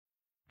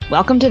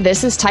Welcome to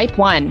This is Type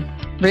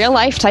 1,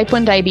 real-life type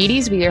 1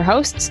 diabetes with your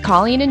hosts,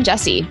 Colleen and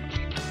Jessie.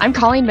 I'm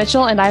Colleen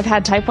Mitchell, and I've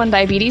had type 1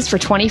 diabetes for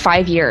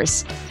 25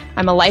 years.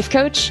 I'm a life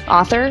coach,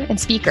 author, and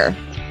speaker.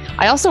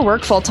 I also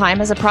work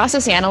full-time as a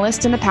process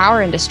analyst in the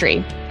power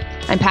industry.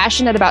 I'm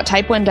passionate about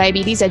type 1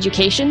 diabetes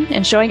education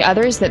and showing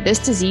others that this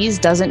disease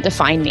doesn't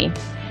define me.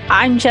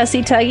 I'm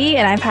Jessie Tuggy,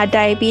 and I've had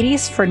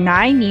diabetes for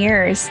 9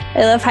 years.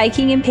 I love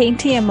hiking and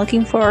painting. I'm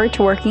looking forward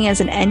to working as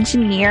an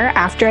engineer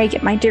after I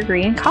get my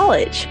degree in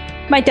college.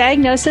 My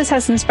diagnosis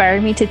has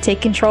inspired me to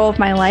take control of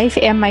my life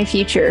and my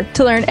future,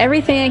 to learn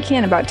everything I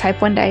can about type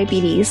 1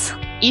 diabetes.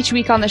 Each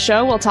week on the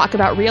show, we'll talk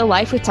about real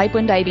life with type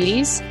 1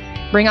 diabetes,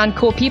 bring on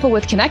cool people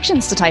with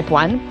connections to type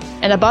 1,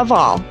 and above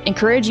all,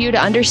 encourage you to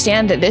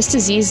understand that this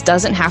disease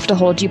doesn't have to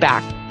hold you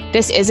back.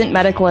 This isn't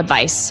medical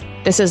advice.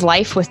 This is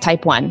life with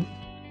type 1.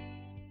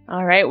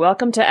 All right,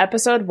 welcome to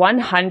episode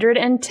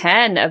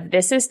 110 of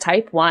This is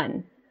Type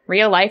 1,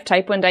 real life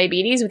type 1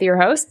 diabetes with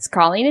your hosts,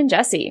 Colleen and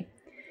Jessie.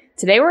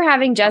 Today we're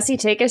having Jessie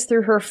take us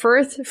through her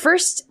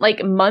first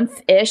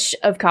month-ish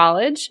of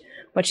college,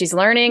 what she's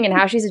learning and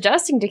how she's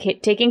adjusting to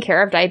taking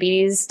care of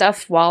diabetes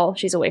stuff while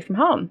she's away from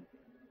home.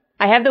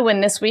 I have the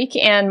win this week,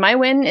 and my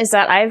win is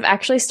that I've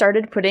actually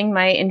started putting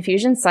my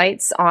infusion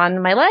sites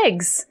on my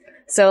legs.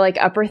 So like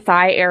upper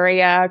thigh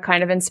area,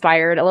 kind of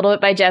inspired a little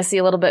bit by Jessie,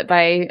 a little bit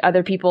by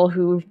other people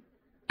who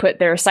put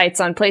their sites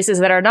on places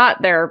that are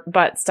not their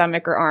butt,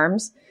 stomach, or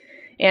arms.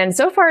 And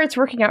so far it's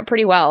working out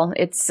pretty well.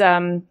 It's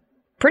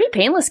pretty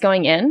painless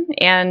going in,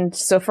 and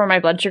so far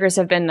my blood sugars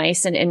have been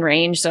nice and in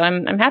range, so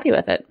I'm happy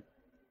with it.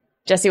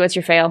 Jessie, what's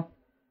your fail?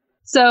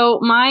 So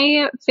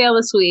my fail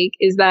this week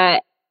is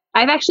that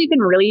I've actually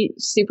been really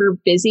super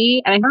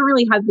busy, and I haven't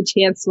really had the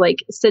chance to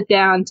sit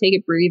down, take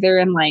a breather,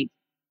 and make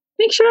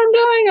sure I'm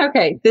doing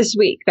okay this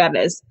week. That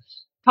is,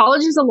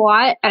 college is a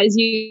lot, as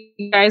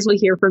you guys will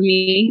hear from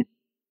me,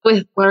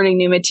 with learning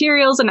new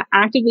materials and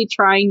actively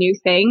trying new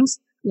things,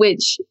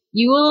 which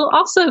you will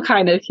also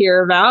kind of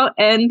hear about,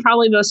 and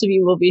probably most of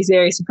you will be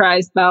very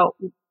surprised about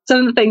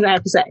some of the things I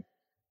have to say.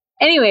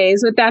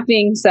 Anyways, with that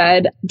being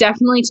said,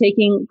 definitely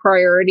taking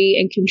priority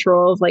and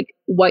control of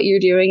what you're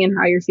doing and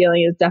how you're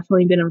feeling has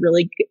definitely been a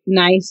really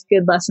nice,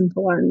 good lesson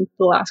to learn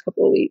the last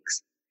couple of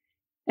weeks.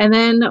 And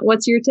then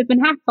what's your tip and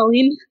hack,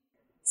 Colleen?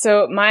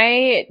 So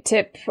my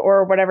tip,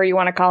 or whatever you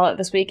want to call it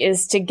this week,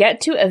 is to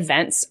get to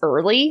events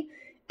early,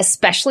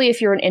 especially if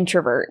you're an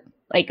introvert.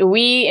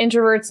 We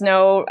introverts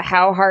know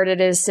how hard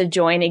it is to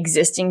join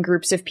existing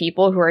groups of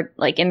people who are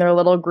in their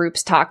little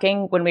groups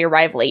talking when we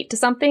arrive late to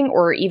something,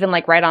 or even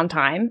right on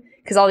time,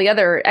 because all the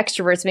other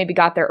extroverts maybe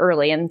got there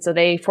early and so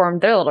they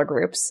formed their little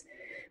groups.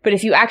 But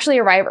if you actually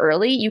arrive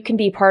early, you can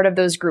be part of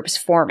those groups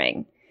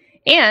forming.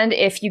 And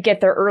if you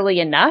get there early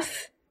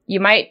enough,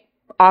 you might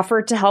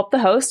offer to help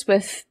the host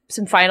with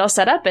some final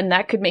setup, and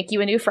that could make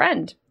you a new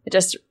friend. It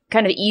just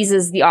kind of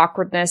eases the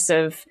awkwardness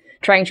of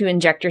trying to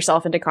inject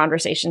yourself into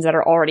conversations that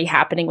are already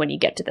happening when you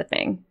get to the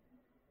thing.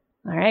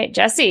 All right,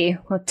 Jessie,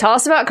 tell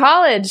us about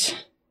college.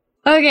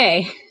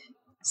 Okay,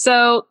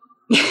 so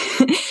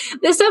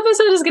this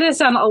episode is going to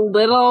sound a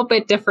little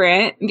bit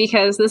different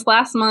because this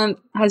last month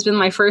has been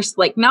my first,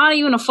 not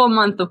even a full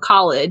month of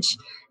college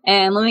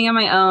and living on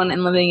my own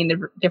and living in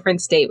a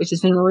different state, which has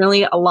been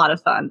really a lot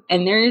of fun.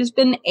 And there's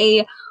been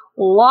a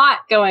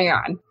lot going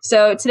on.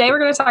 So today we're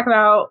going to talk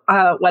about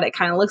what it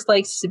kind of looks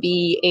like to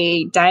be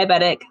a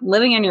diabetic,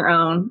 living on your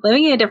own,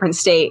 living in a different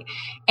state,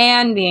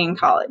 and being in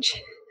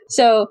college.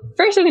 So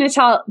first I'm going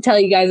to tell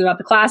you guys about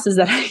the classes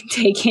that I'm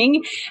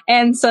taking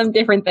and some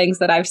different things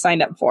that I've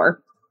signed up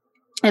for.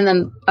 And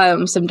then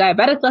some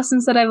diabetic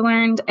lessons that I've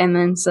learned, and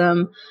then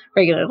some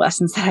regular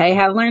lessons that I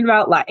have learned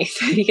about life,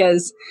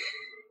 because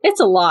it's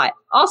a lot.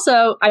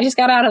 Also, I just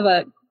got out of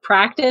a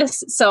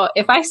practice, so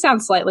if I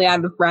sound slightly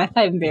out of breath,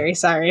 I'm very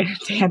sorry in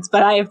advance,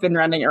 but I have been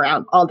running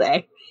around all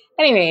day.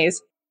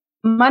 Anyways,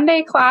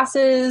 Monday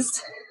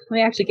classes, let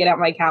me actually get out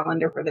my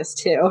calendar for this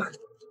too.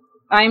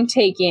 I'm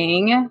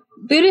taking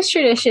Buddhist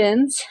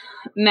traditions,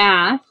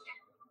 math,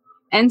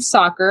 and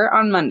soccer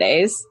on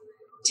Mondays.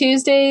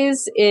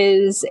 Tuesdays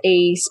is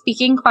a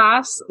speaking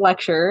class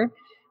lecture,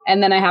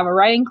 and then I have a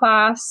writing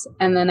class,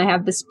 and then I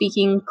have the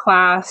speaking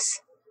class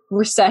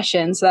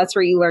recession. So that's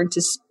where you learn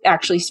to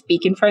actually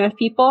speak in front of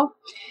people.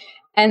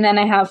 And then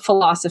I have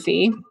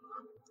philosophy.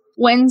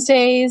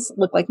 Wednesdays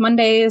look like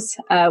Mondays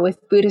with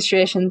Buddhist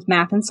traditions,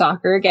 math, and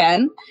soccer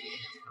again.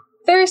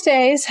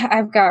 Thursdays,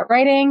 I've got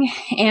writing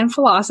and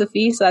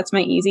philosophy. So that's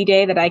my easy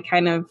day that I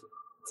kind of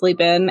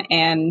sleep in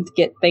and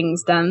get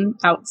things done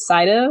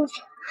outside of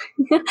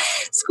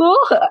school.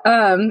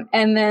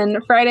 And then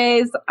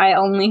Fridays, I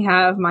only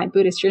have my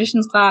Buddhist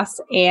traditions class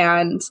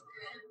and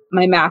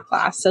my math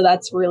class. So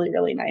that's really,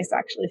 really nice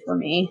actually for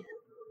me.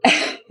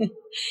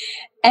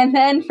 And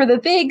then for the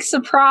big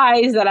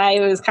surprise that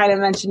I was kind of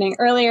mentioning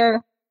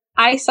earlier,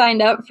 I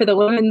signed up for the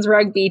women's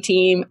rugby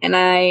team, and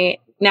I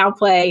now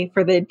play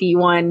for the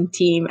D1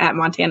 team at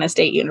Montana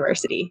State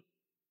University.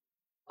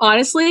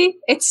 Honestly,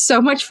 it's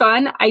so much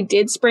fun. I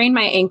did sprain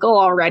my ankle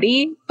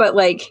already, but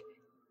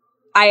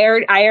I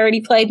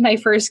already played my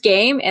first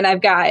game and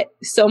I've got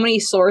so many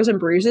sores and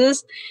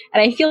bruises,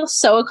 and I feel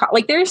so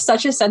like there's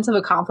such a sense of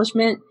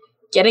accomplishment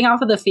getting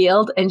off of the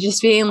field and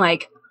just being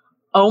like,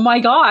 oh my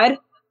God,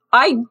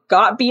 I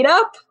got beat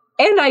up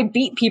and I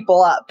beat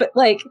people up.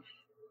 Like,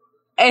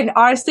 and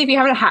honestly, if you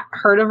haven't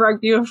heard of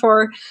rugby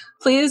before,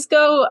 please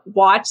go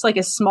watch like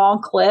a small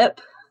clip,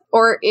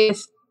 or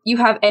if you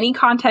have any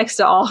context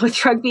at all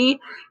with rugby,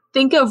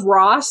 think of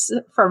Ross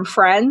from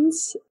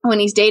Friends when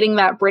he's dating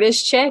that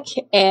British chick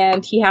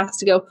and he has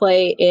to go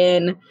play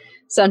in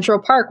Central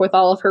Park with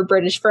all of her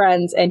British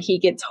friends and he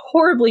gets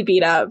horribly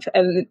beat up.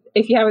 And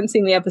if you haven't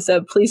seen the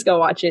episode, please go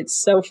watch it.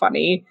 It's so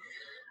funny.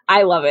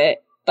 I love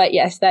it. But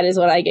yes, that is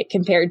what I get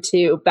compared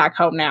to back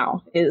home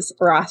now, is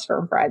Ross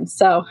from Friends.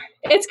 So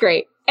it's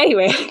great.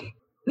 Anyway,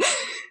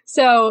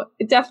 so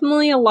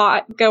definitely a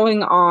lot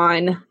going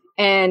on,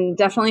 and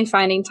definitely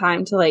finding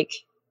time to like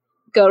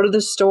go to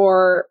the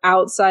store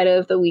outside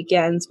of the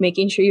weekends,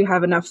 making sure you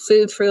have enough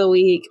food for the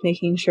week,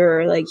 making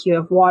sure like you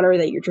have water,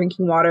 that you're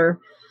drinking water.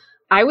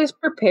 I was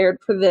prepared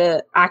for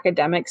the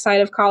academic side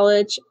of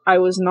college. I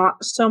was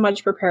not so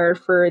much prepared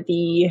for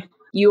the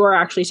you are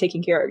actually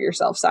taking care of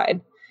yourself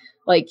side.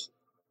 Like,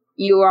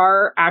 you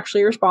are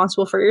actually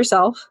responsible for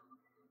yourself,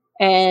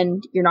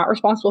 and you're not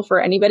responsible for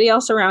anybody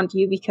else around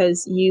you,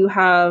 because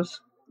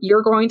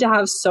you're going to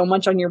have so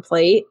much on your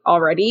plate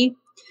already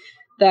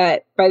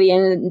that by the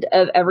end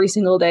of every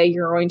single day,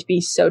 you're going to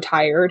be so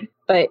tired.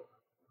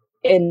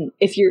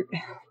 If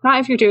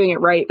you're doing it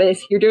right, but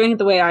if you're doing it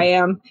the way I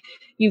am,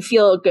 you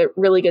feel a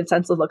really good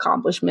sense of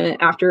accomplishment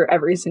after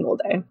every single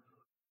day.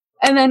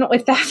 And then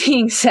with that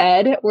being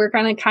said, we're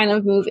going to kind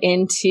of move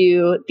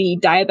into the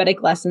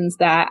diabetic lessons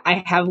that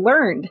I have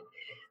learned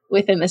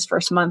within this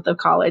first month of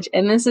college.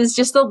 And this is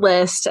just a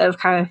list of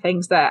kind of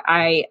things that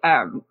I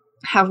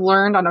have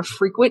learned on a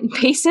frequent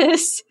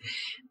basis,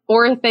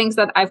 or things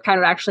that I've kind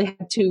of actually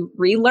had to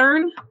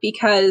relearn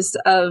because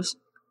of,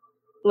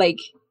 like,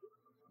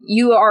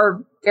 you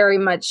are very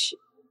much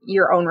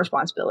your own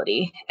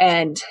responsibility.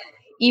 And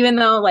even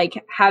though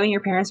like having your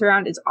parents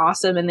around is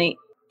awesome, and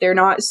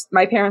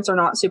my parents are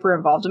not super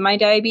involved in my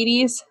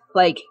diabetes,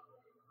 like,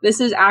 this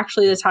is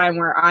actually the time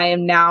where I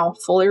am now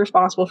fully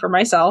responsible for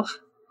myself.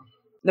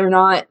 They're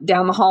not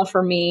down the hall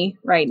from me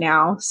right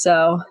now.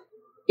 So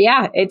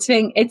yeah, it's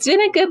been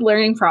a good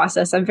learning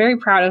process. I'm very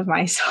proud of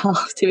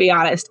myself, to be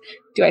honest.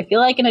 Do I feel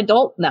like an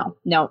adult? No,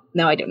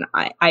 I do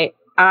not.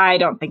 I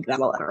don't think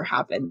that'll ever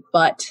happen,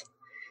 but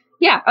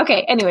yeah.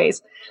 Okay.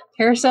 Anyways,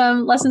 here are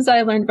some lessons that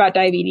I learned about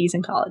diabetes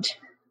in college.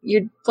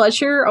 Your blood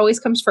sugar always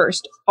comes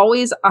first.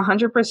 Always,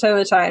 100% of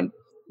the time,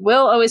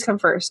 will always come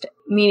first.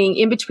 Meaning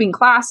in between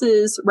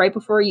classes, right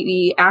before you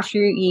eat, after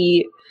you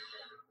eat,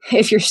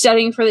 if you're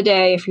studying for the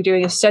day, if you're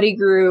doing a study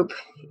group,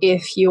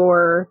 if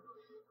you're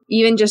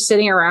even just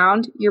sitting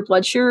around, your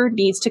blood sugar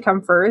needs to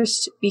come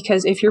first,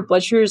 because if your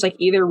blood sugar is like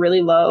either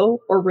really low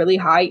or really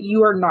high,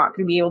 you are not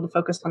going to be able to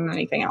focus on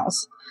anything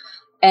else.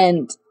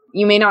 And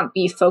you may not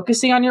be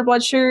focusing on your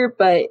blood sugar,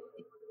 but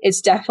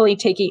it's definitely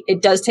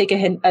it does take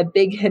a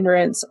big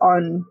hindrance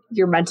on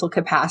your mental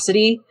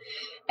capacity.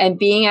 And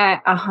being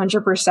at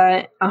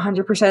 100%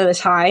 of the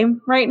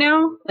time right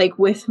now,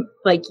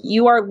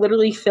 you are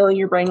literally filling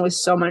your brain with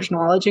so much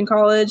knowledge in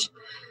college,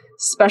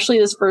 especially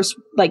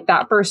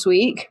that first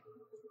week.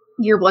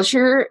 Your blood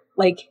sugar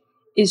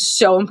is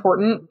so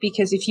important,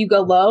 because if you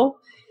go low,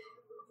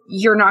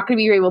 you're not going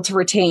to be able to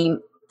retain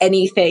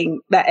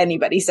anything that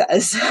anybody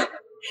says.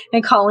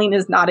 And Colleen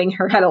is nodding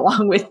her head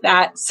along with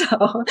that.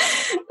 So,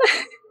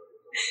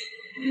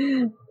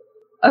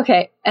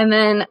 okay. And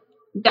then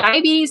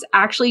diabetes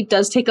actually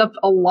does take up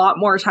a lot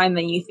more time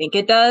than you think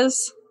it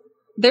does.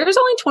 There's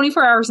only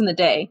 24 hours in the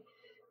day.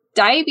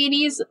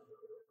 Diabetes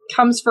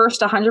comes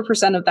first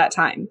 100% of that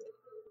time.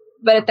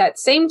 But at that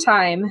same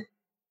time,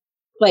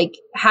 like,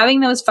 having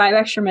those 5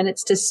 extra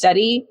minutes to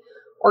study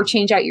or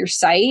change out your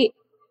site,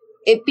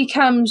 it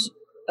becomes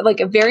like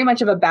a very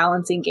much of a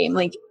balancing game.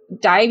 Like,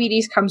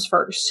 diabetes comes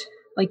first.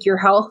 Like, your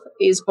health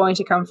is going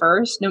to come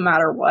first no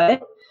matter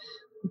what.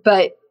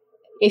 But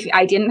if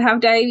I didn't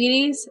have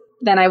diabetes,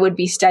 then I would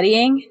be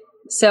studying.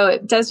 So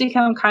it does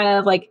become kind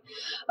of like,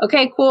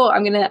 okay, cool.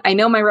 I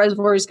know my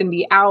reservoir is going to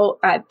be out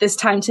at this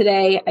time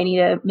today. I need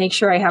to make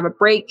sure I have a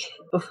break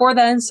before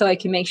then, so I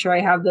can make sure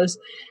I have those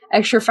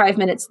extra 5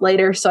 minutes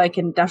later, so I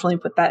can definitely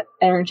put that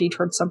energy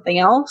towards something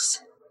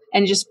else.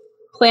 And just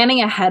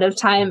planning ahead of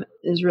time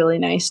is really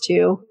nice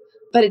too.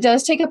 But it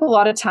does take up a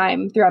lot of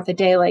time throughout the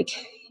day. Like,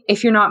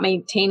 if you're not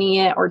maintaining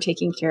it or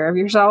taking care of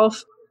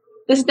yourself.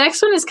 This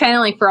next one is kind of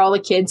like for all the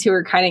kids who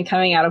are kind of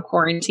coming out of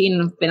quarantine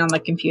and have been on the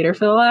computer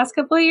for the last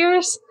couple of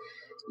years.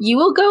 You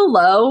will go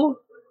low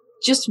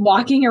just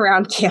walking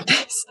around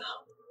campus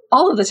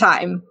all of the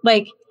time.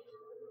 Like,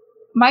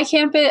 my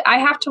campus, I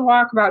have to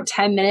walk about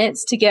 10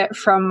 minutes to get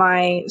from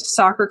my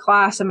soccer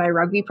class and my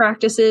rugby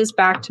practices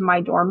back to my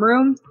dorm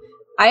room.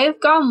 I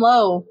have gone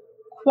low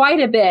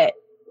quite a bit,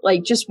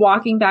 like just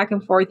walking back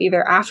and forth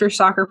either after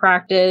soccer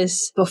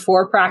practice,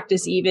 before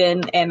practice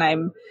even, and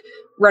I'm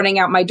running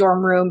out my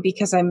dorm room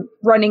because I'm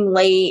running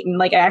late and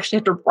like I actually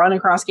have to run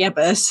across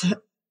campus.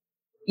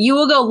 you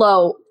will go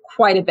low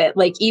quite a bit.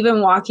 Like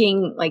even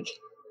walking, like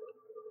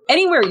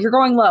anywhere, you're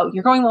going low.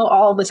 You're going low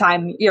all the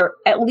time. You're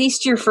at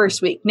least your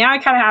first week. Now I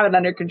kind of have it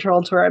under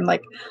control to where I'm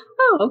like,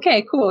 oh,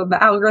 okay, cool.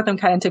 The algorithm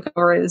kind of took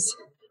over. Is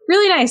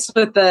really nice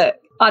with the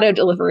auto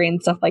delivery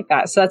and stuff like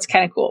that. So that's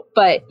kind of cool.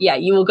 But yeah,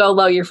 you will go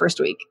low your first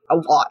week a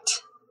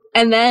lot.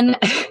 And then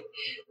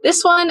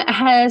this one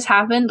has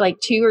happened like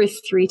 2 or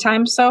 3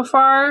 times so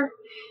far.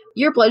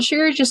 Your blood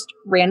sugar just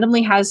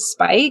randomly has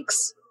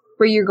spikes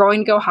where you're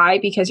going to go high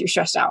because you're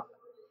stressed out.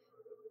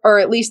 Or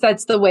at least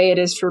that's the way it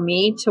is for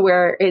me, to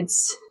where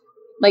it's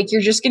like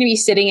you're just going to be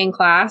sitting in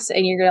class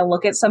and you're going to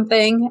look at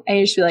something and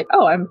you just be like,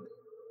 oh, I'm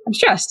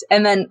stressed.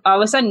 And then all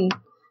of a sudden,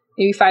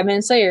 maybe 5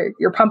 minutes later,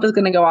 your pump is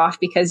going to go off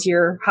because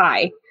you're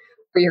high,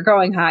 or you're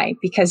going high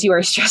because you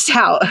are stressed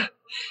out.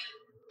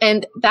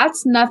 And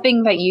that's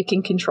nothing that you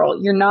can control.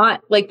 You're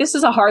not, like, this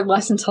is a hard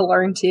lesson to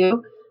learn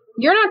too.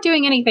 You're not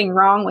doing anything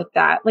wrong with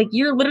that. Like,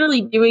 you're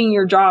literally doing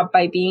your job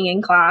by being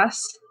in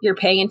class. You're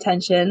paying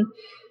attention.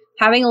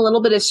 Having a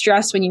little bit of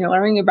stress when you're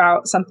learning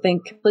about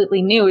something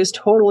completely new is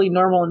totally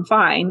normal and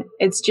fine.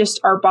 It's just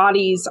our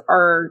bodies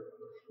are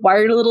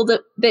wired a little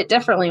bit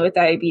differently with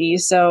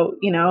diabetes. So,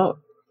 you know,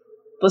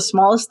 the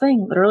smallest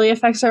thing literally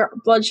affects our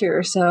blood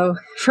sugar. So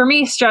for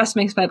me, stress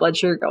makes my blood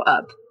sugar go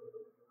up.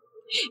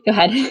 Go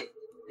ahead.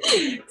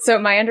 So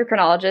my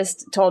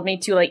endocrinologist told me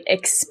to like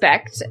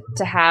expect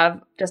to have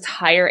just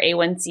higher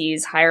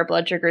A1Cs, higher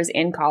blood sugars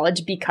in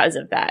college because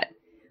of that.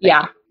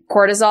 Yeah.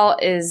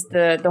 Cortisol is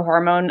the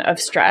hormone of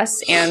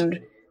stress, and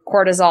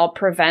cortisol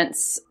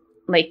prevents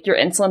like your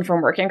insulin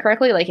from working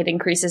correctly. Like it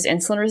increases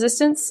insulin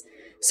resistance.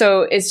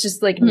 So it's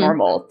just like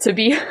normal to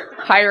be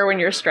higher when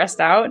you're stressed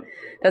out.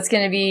 That's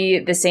going to be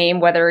the same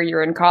whether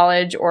you're in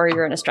college or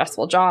you're in a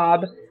stressful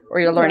job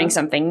or you're learning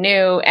something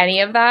new, any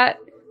of that.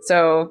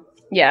 So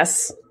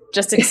yes,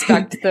 just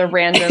expect the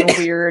random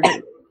weird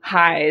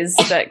highs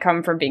that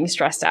come from being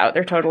stressed out.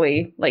 They're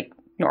totally like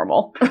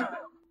normal.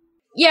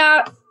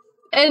 Yeah.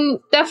 And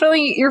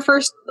definitely your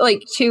first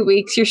like 2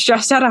 weeks, you're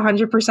stressed out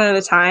 100% of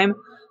the time.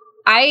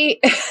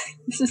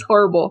 This is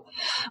horrible.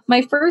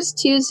 My first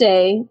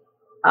Tuesday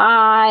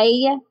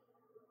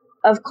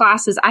of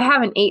classes, I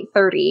have an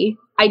 8:30.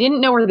 I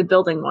didn't know where the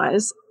building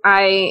was.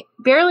 I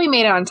barely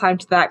made it on time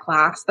to that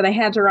class. Then I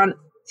had to run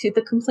to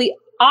the complete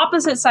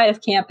opposite side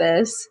of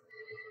campus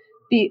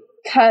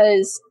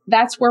because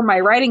that's where my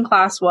writing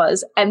class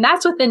was. And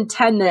that's within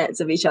 10 minutes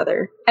of each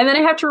other. And then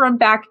I have to run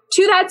back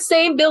to that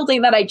same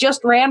building that I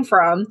just ran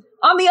from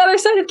on the other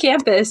side of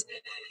campus.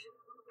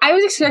 I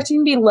was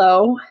expecting to be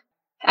low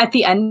at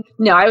the end.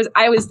 No,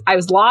 I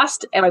was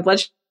lost, and my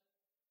blood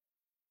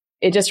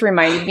It just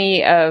reminded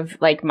me of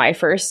like my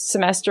first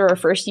semester or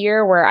first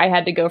year where I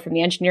had to go from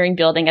the engineering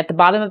building at the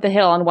bottom of the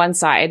hill on one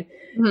side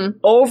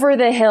over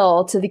the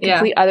hill to the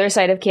complete other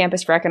side of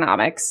campus for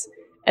economics,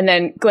 and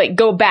then like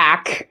go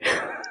back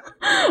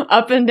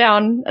up and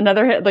down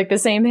another like the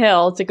same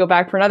hill to go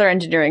back for another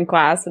engineering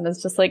class. And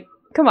it's just like,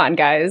 come on,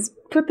 guys,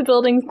 put the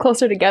buildings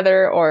closer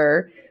together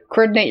or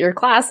coordinate your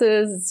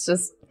classes. It's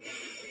just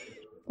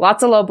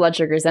lots of low blood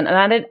sugars. And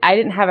I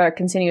didn't have a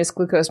continuous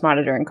glucose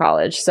monitor in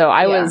college. So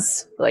I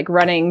was like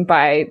running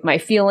by my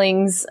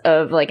feelings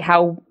of like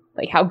how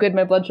good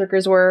my blood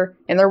sugars were.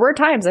 And there were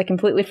times I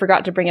completely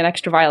forgot to bring an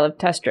extra vial of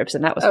test strips,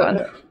 and that was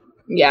fun.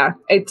 Yeah.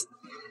 And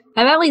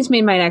that leads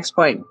me to my next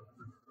point.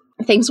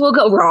 Things will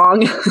go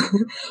wrong.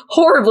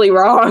 Horribly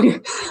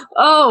wrong.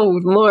 Oh,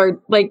 Lord.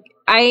 Like,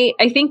 I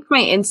think my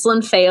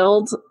insulin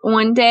failed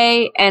one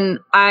day, and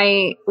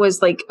I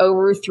was like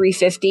over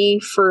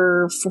 350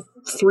 for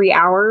 3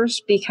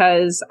 hours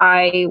because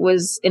I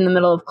was in the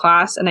middle of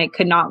class and I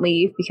could not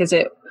leave because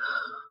it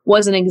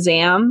was an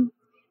exam,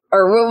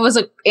 or it was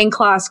an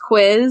in-class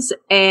quiz,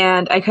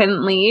 and I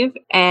couldn't leave.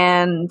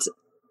 And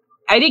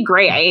I did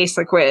great. I aced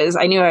the quiz.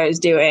 I knew what I was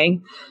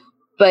doing.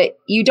 But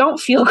you don't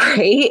feel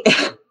great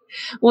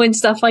when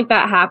stuff like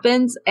that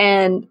happens,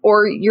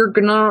 or you're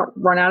gonna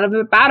run out of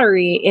a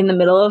battery in the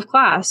middle of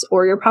class,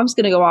 or your pump's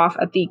gonna go off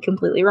at the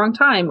completely wrong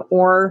time,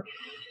 or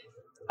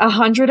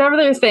 100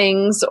 other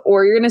things,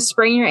 or you're gonna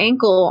sprain your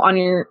ankle on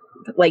your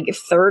like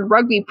third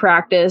rugby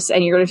practice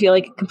and you're gonna feel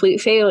like a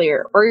complete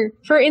failure. Or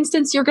for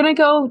instance, you're gonna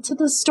go to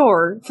the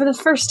store for the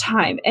first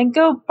time and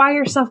go buy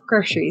yourself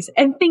groceries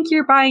and think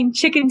you're buying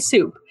chicken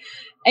soup,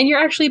 and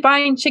you're actually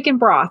buying chicken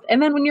broth. And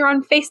then when you're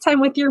on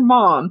FaceTime with your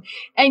mom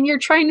and you're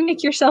trying to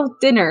make yourself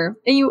dinner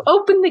and you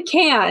open the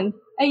can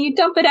and you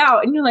dump it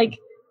out and you're like,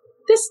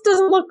 this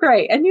doesn't look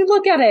right. And you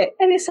look at it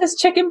and it says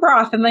chicken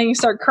broth, and then you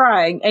start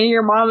crying and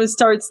your mom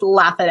starts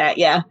laughing at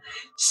you.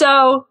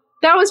 So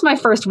that was my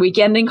first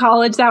weekend in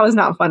college. That was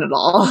not fun at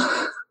all.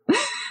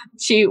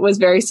 She was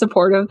very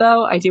supportive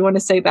though. I do want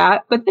to say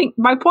that. But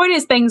my point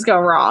is, things go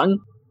wrong.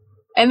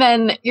 And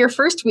then your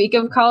first week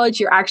of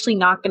college, you're actually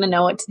not going to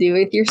know what to do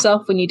with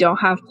yourself when you don't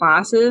have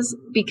classes,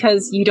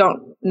 because you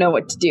don't know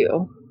what to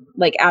do,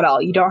 like at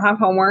all. You don't have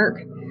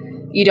homework.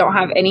 You don't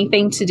have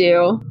anything to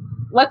do.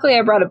 Luckily,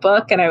 I brought a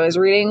book and I was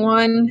reading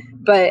one.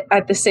 But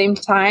at the same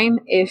time,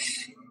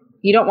 if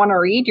you don't want to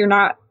read, you're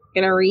not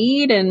going to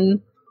read.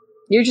 And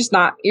you're just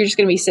going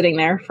to be sitting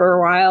there for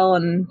a while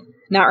and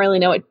not really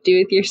know what to do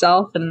with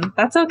yourself. And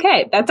that's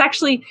okay.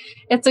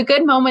 It's a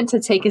good moment to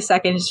take a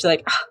second and just be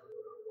like, oh,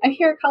 I'm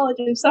here at college.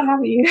 I'm so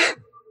happy.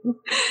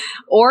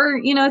 Or,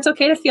 it's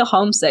okay to feel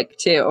homesick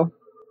too.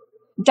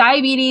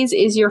 Diabetes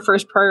is your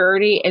first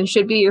priority and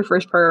should be your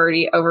first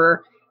priority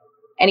over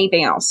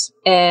anything else.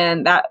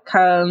 And that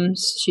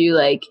comes to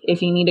like,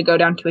 if you need to go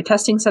down to a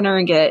testing center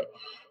and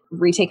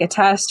retake a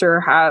test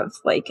or have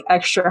like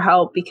extra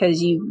help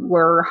because you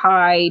were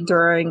high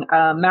during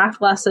a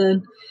math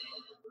lesson,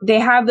 they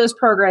have those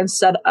programs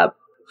set up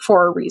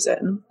for a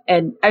reason.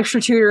 And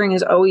extra tutoring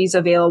is always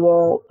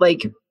available.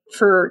 Like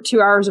for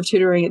 2 hours of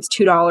tutoring, it's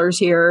 $2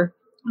 here,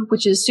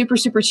 which is super,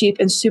 super cheap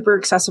and super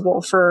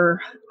accessible for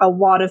a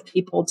lot of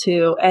people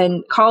too.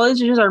 And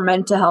colleges are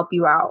meant to help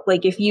you out.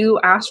 Like if you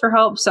ask for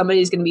help,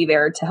 somebody's going to be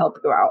there to help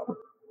you out.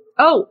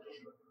 Oh,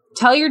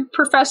 tell your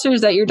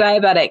professors that you're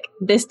diabetic.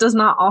 This does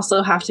not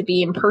also have to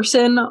be in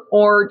person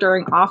or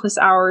during office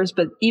hours,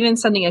 but even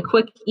sending a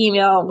quick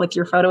email with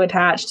your photo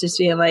attached, just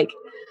being like,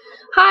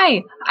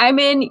 hi, I'm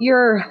in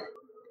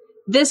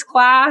this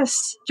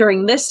class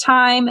during this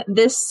time,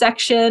 this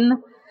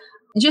section.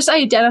 Just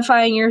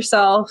identifying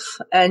yourself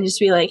and just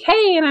be like,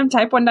 hey, and I'm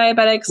type 1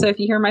 diabetic. So if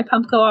you hear my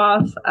pump go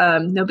off,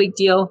 no big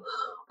deal.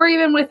 Or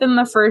even within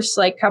the first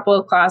like couple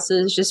of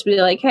classes, just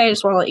be like, hey, I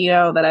just want to let you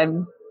know that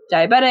I'm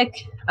diabetic.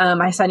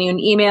 I sent you an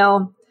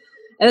email.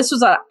 And this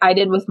was what I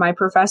did with my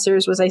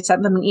professors was I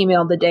sent them an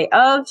email the day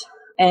of,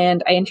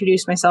 and I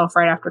introduced myself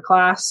right after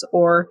class,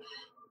 or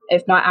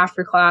if not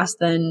after class,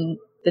 then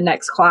the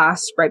next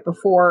class right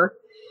before.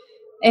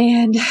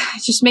 And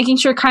just making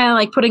sure kind of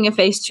like putting a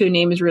face to a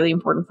name is really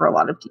important for a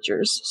lot of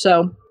teachers.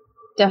 So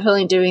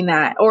definitely doing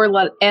that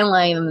and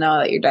letting them know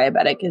that you're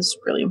diabetic is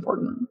really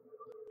important.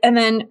 And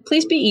then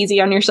please be easy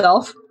on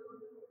yourself.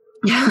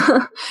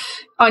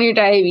 On your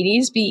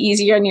diabetes, be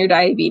easy on your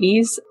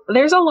diabetes.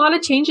 There's a lot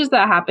of changes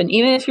that happen,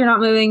 even if you're not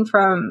moving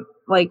from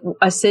like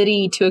a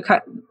city to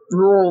a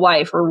rural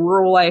life or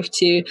rural life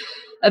to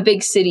a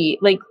big city.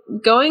 Like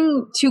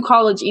going to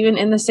college, even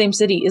in the same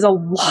city, is a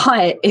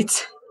lot.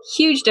 It's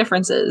huge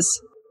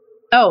differences.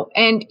 Oh,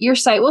 and your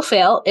site will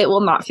fail. It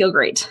will not feel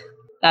great.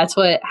 That's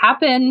what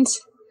happened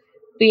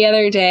the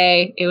other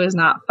day. It was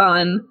not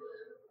fun,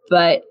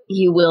 but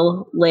you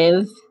will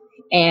live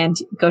and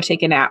go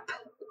take a nap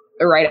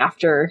right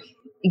after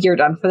you're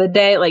done for the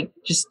day. Like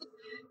just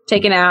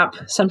take a nap.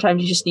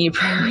 Sometimes you just need to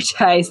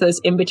prioritize those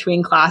in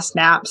between class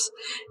naps.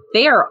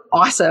 They are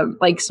awesome.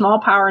 Like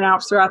small power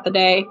naps throughout the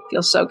day.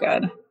 Feels so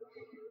good.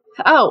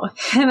 Oh,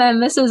 and then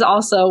this is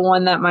also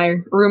one that my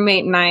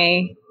roommate and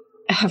I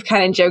have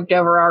kind of joked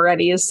over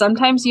already, is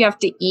sometimes you have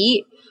to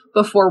eat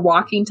before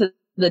walking to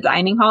the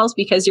dining halls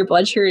because your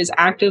blood sugar is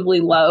actively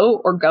low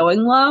or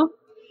going low,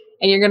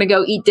 and you're going to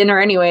go eat dinner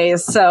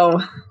anyways. So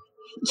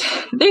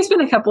there's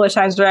been a couple of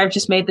times where I've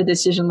just made the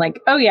decision like,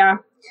 oh yeah,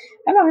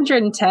 I'm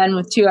 110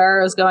 with 2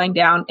 arrows going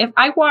down. If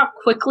I walk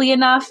quickly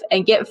enough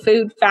and get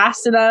food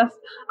fast enough,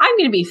 I'm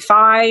going to be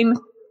fine.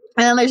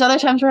 And then there's other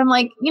times where I'm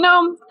like,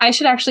 I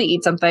should actually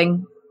eat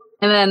something.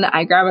 And then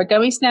I grab a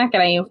gummy snack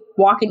and I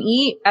walk and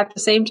eat at the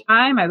same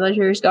time. My blood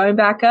sugar is going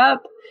back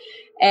up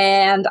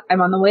and I'm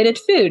on the way to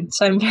food.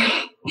 So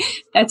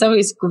that's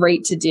always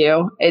great to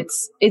do.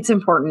 It's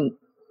important,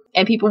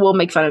 and people will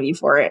make fun of you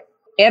for it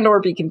and or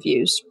be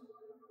confused.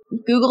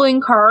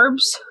 Googling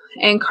carbs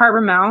and carb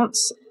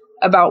amounts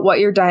about what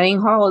your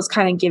dining hall is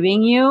kind of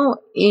giving you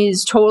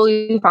is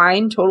totally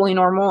fine, totally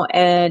normal,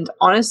 and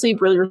honestly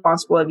really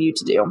responsible of you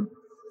to do.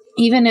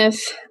 Even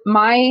if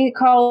my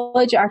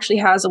college actually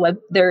has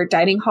their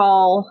dining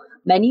hall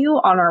menu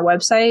on our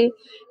website,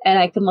 and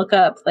I can look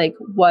up like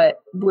what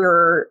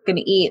we're going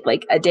to eat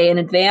like a day in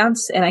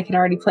advance, and I can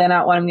already plan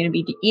out what I'm going to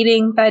be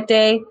eating that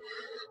day.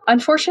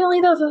 Unfortunately,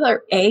 though,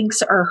 their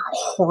eggs are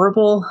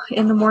horrible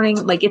in the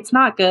morning. Like it's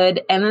not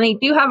good. And then they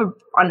do have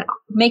a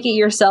make it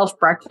yourself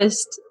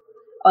breakfast,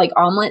 like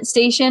omelet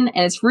station,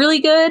 and it's really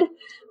good.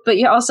 But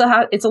you also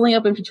it's only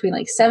open between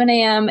like 7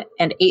 a.m.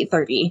 and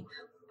 8:30.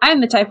 I'm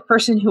the type of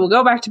person who will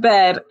go back to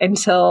bed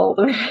until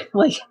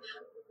like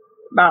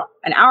about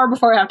an hour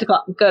before I have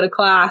to go to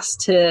class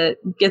to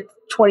get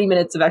 20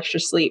 minutes of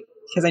extra sleep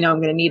because I know I'm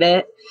going to need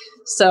it.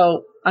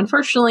 So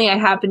unfortunately, I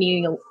have been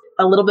eating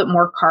a little bit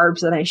more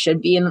carbs than I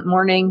should be in the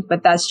morning,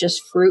 but that's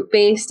just fruit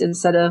based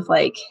instead of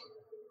like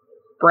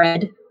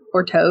bread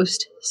or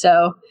toast.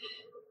 So,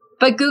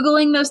 but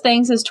Googling those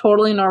things is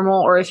totally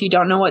normal. Or if you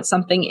don't know what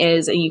something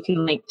is and you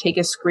can like take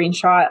a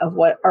screenshot of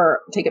or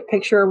take a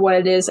picture of what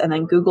it is and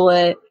then Google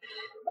it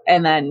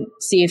and then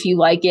see if you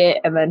like it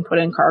and then put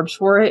in carbs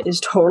for it is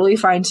totally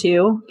fine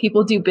too.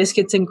 People do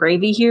biscuits and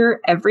gravy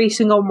here every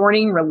single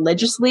morning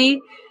religiously.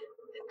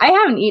 I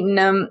haven't eaten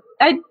them.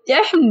 I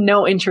have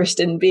no interest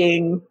in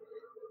being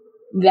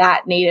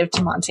that native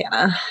to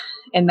Montana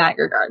in that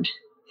regard.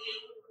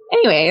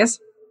 Anyways,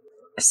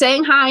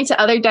 saying hi to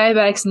other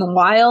diabetics in the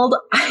wild.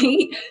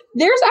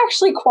 There's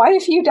actually quite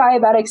a few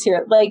diabetics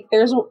here. Like,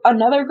 there's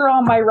another girl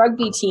on my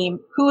rugby team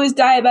who is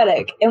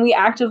diabetic, and we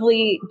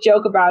actively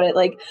joke about it.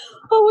 Like,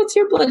 oh, what's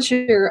your blood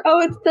sugar? Oh,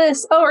 it's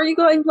this. Oh, are you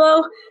going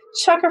low?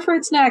 Chuck a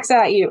fruit snacks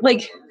at you.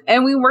 Like,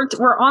 and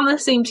we're on the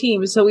same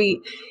team. So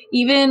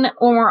even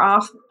when we're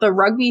off the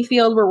rugby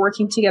field, we're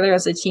working together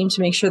as a team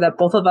to make sure that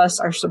both of us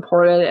are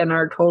supported and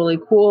are totally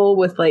cool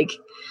with, like,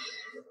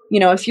 you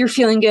know, if you're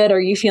feeling good,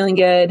 are you feeling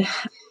good?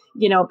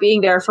 You know,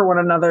 being there for one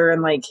another.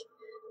 And like,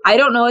 I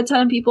don't know a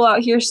ton of people out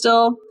here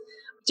still,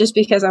 just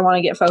because I want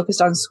to get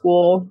focused on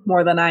school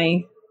more than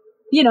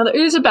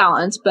there's a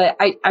balance, but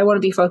I want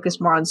to be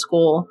focused more on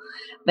school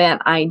than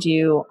I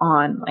do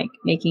on like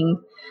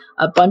making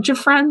a bunch of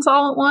friends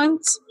all at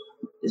once.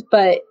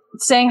 But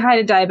saying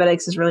hi to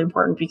diabetics is really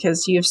important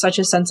because you have such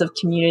a sense of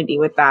community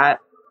with that.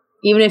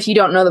 Even if you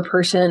don't know the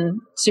person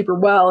super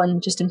well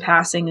and just in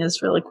passing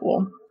is really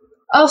cool.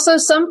 Also,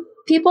 some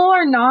people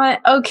are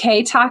not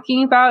okay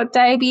talking about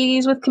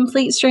diabetes with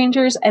complete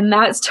strangers, and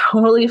that's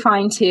totally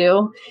fine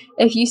too.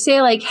 If you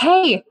say like,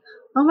 hey,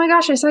 oh my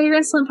gosh, I saw your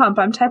insulin pump.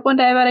 I'm type 1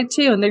 diabetic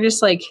too. And they're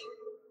just like,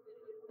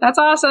 that's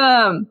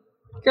awesome.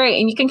 Great.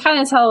 And you can kind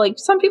of tell like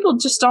some people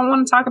just don't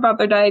want to talk about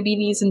their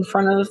diabetes in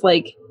front of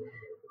like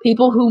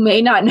people who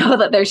may not know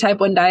that they're type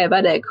 1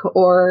 diabetic,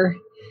 or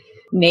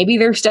maybe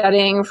they're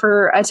studying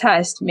for a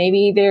test.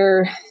 Maybe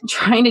they're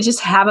trying to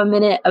just have a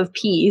minute of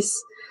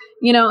peace.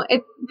 You know,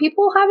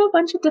 people have a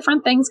bunch of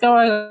different things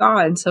going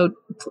on. So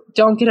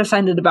don't get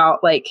offended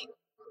about like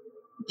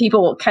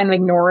people kind of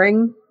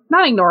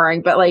not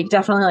ignoring, but like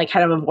definitely like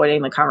kind of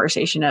avoiding the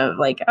conversation of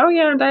like, oh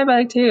yeah, I'm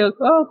diabetic too.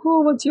 Oh,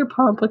 cool. What's your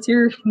pump?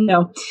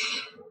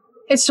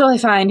 It's totally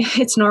fine.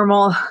 It's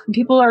normal.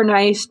 People are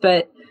nice,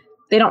 but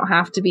they don't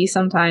have to be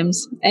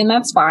sometimes. And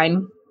that's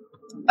fine.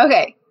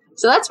 Okay.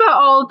 So that's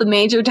about all of the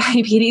major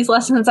diabetes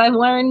lessons I've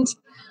learned.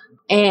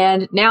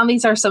 And now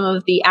these are some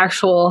of the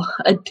actual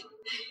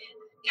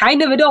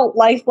kind of adult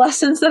life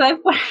lessons that I've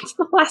learned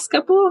the last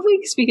couple of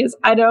weeks because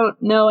I don't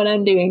know what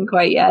I'm doing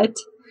quite yet.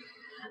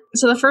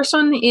 So the first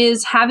one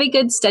is have a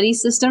good study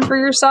system for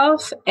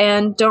yourself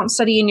and don't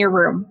study in your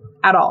room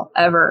at all,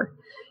 ever.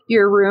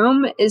 Your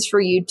room is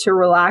for you to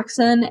relax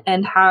in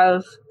and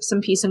have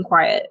some peace and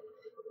quiet.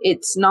 You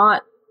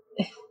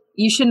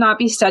should not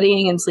be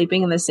studying and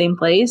sleeping in the same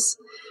place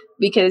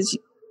because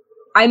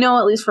I know,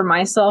 at least for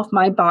myself,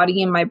 my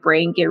body and my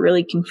brain get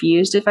really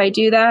confused if I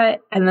do that.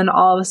 And then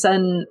all of a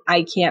sudden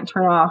I can't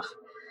turn off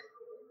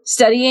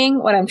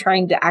studying when I'm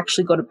trying to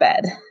actually go to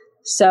bed.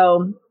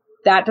 So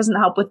that doesn't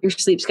help with your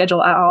sleep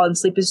schedule at all. And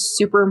sleep is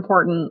super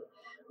important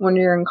when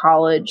you're in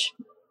college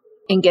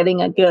and getting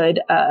a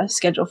good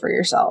schedule for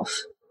yourself.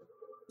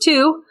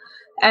 2,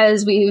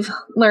 as we've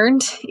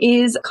learned,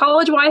 is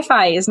college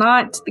Wi-Fi is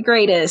not the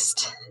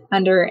greatest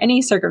under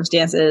any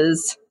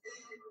circumstances.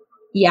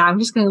 Yeah, I'm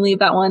just going to leave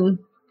that one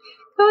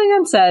going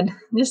unsaid.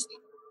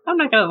 I'm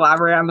not going to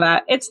elaborate on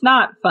that. It's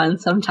not fun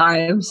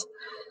sometimes.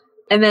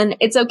 And then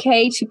it's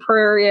okay to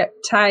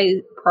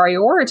prioritize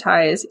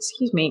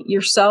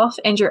yourself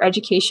and your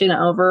education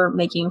over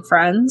making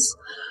friends.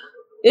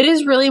 It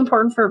is really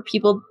important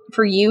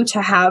for you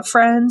to have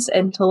friends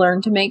and to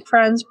learn to make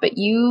friends, but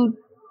you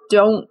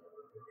don't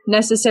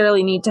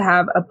necessarily need to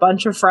have a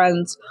bunch of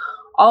friends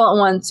all at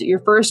once.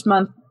 Your first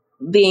month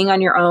being on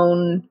your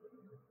own,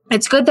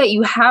 it's good that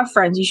you have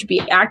friends. You should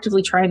be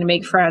actively trying to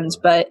make friends,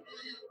 but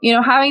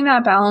having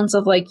that balance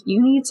of like,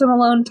 you need some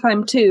alone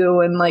time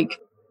too. And like,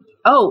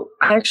 oh,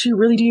 I actually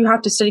really do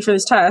have to study for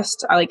this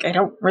test. I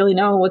don't really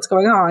know what's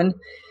going on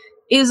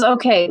is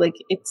okay. Like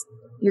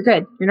you're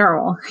good. You're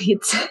normal.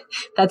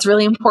 That's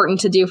really important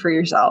to do for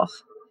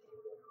yourself.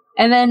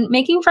 And then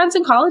making friends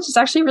in college is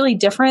actually really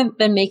different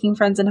than making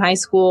friends in high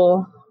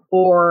school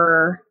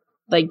or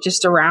like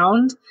just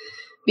around,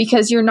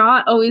 because you're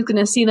not always going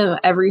to see them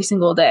every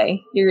single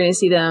day. You're going to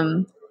see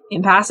them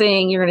in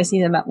passing. You're going to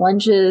see them at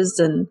lunches,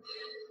 and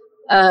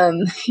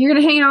you're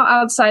going to hang out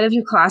outside of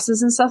your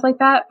classes and stuff like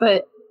that.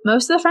 But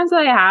most of the friends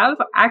that I have,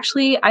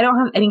 actually, I don't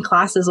have any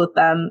classes with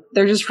them.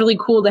 They're just really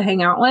cool to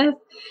hang out with.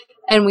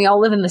 And we all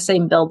live in the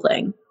same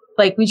building.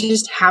 Like, we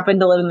just happen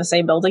to live in the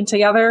same building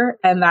together.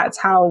 And that's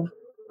how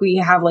we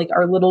have like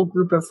our little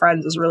group of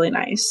friends is really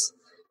nice.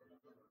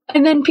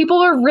 And then people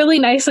are really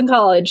nice in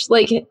college.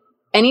 Like,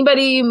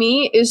 anybody you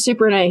meet is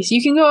super nice.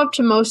 You can go up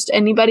to most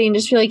anybody and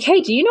just be like,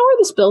 hey, do you know where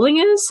this building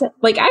is?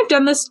 Like, I've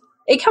done this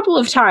a couple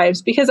of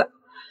times because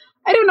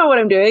I don't know what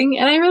I'm doing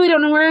and I really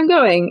don't know where I'm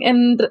going.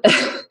 And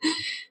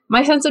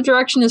my sense of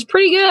direction is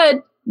pretty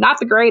good. Not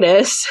the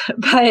greatest,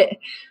 but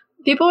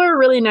people are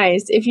really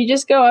nice. If you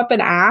just go up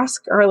and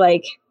ask or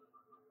like,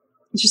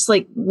 just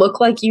like look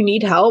like you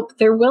need help,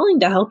 they're willing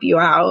to help you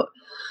out.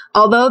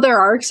 Although there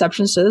are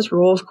exceptions to this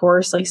rule, of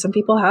course, like some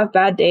people have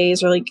bad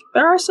days or like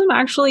there are some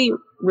actually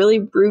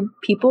really rude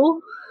people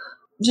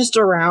just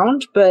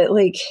around, but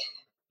like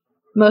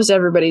most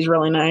everybody's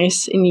really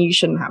nice and you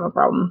shouldn't have a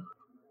problem.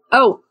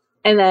 Oh,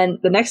 and then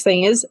the next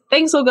thing is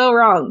things will go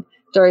wrong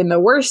during the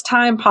worst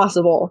time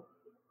possible.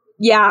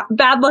 yeah,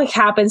 bad luck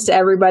happens to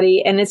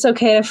everybody, and it's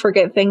okay to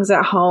forget things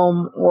at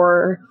home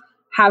or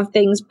have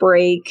things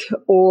break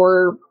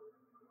or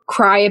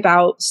cry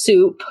about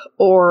soup,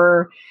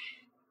 or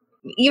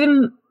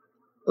even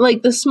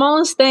like the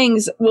smallest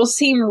things will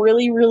seem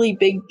really, really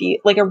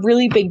like a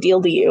really big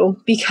deal to you,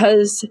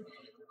 because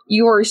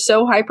you are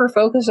so hyper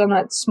focused on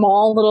that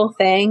small little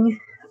thing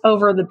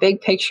over the big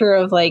picture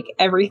of like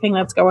everything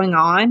that's going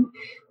on.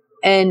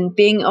 And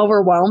being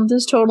overwhelmed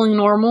is totally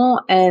normal.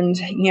 And,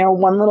 you know,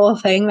 one little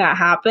thing that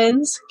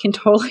happens can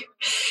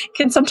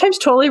sometimes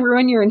totally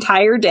ruin your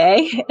entire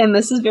day. And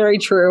this is very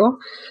true.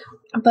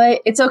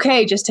 But it's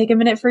okay. Just take a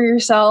minute for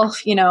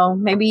yourself. You know,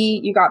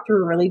 maybe you got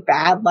through a really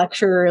bad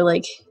lecture.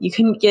 Like you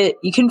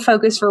can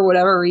focus for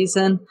whatever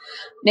reason.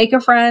 Make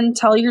a friend,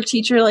 tell your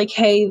teacher, like,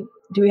 hey,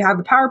 do we have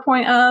the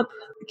PowerPoint up?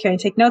 Can I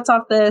take notes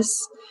off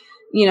this?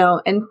 You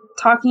know, and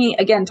talking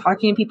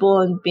to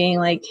people and being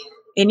like,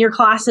 in your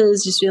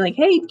classes, just being like,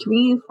 hey, can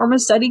we form a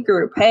study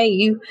group? Hey,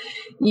 you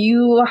have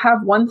we have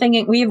one thing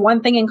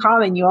in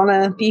common. You want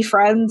to be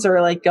friends,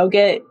 or like go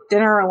get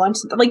dinner or lunch?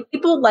 Like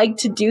people like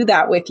to do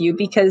that with you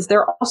because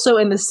they're also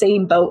in the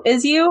same boat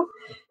as you.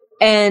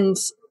 And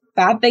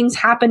bad things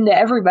happen to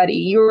everybody.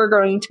 You are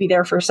going to be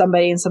there for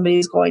somebody, and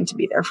somebody's going to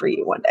be there for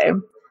you one day.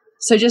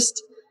 So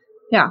just,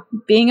 yeah,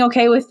 being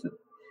okay with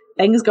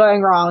things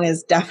going wrong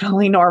is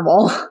definitely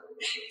normal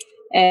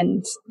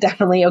and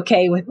definitely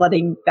okay with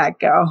letting that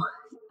go.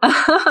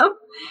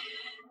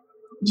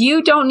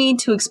 You don't need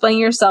to explain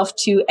yourself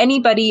to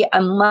anybody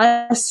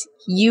unless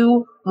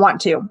you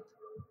want to.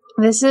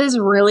 This is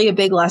really a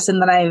big lesson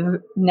that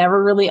I've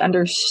never really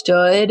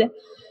understood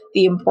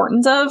the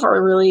importance of,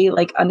 or really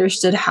like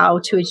understood how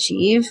to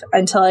achieve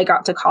until I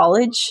got to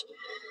college,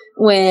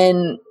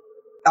 when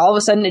all of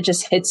a sudden it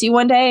just hits you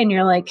one day and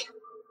you're like,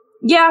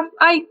 yeah,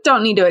 I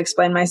don't need to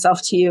explain myself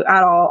to you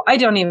at all. I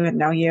don't even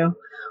know you.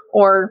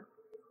 Or,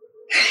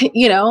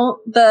 you know,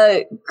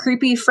 the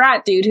creepy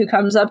frat dude who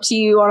comes up to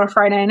you on a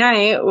Friday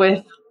night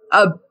with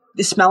a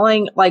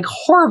smelling like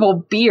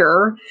horrible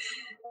beer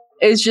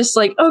is just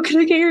like, oh,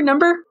 can I get your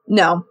number?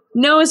 No.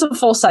 No is a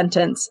full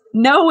sentence.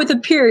 No with a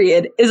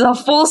period is a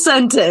full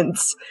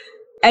sentence.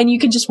 And you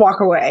can just walk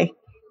away.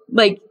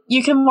 Like,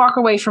 you can walk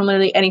away from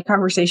literally any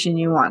conversation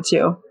you want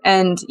to,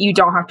 and you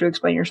don't have to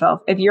explain yourself.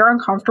 If you're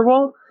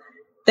uncomfortable,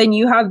 then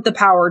you have the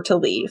power to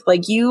leave.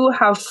 Like, you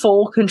have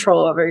full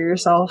control over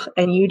yourself,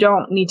 and you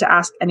don't need to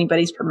ask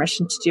anybody's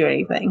permission to do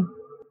anything.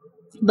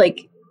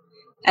 Like,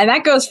 and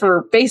that goes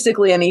for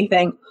basically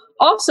anything.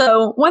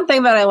 Also, one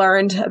thing that I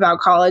learned about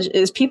college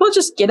is people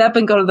just get up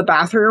and go to the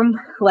bathroom.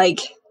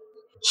 Like,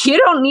 you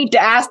don't need to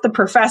ask the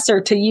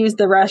professor to use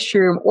the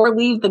restroom or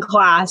leave the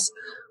class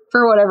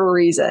for whatever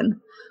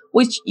reason,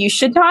 which you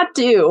should not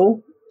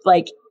do.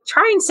 Like,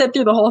 try and sit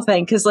through the whole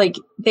thing, because like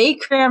they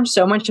cram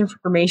so much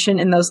information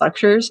in those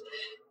lectures,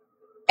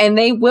 and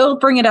they will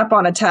bring it up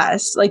on a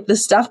test. Like the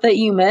stuff that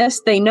you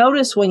miss, they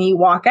notice when you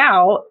walk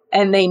out,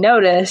 and they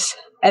notice,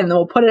 and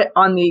they'll put it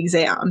on the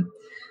exam.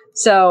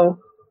 So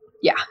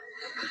yeah.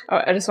 Oh,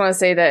 I just want to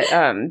say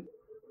that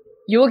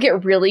you will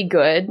get really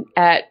good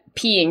at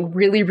peeing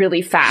really,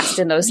 really fast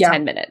in those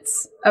 10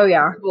 minutes. Oh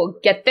yeah. You'll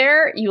get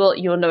there.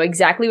 You'll know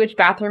exactly which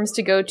bathrooms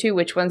to go to,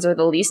 which ones are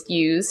the least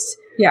used.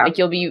 Yeah. Like,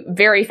 you'll be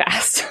very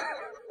fast.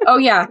 Oh,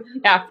 yeah.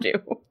 You have to.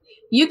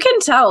 You can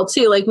tell,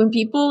 too. Like, when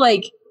people,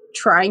 like,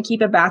 try and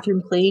keep a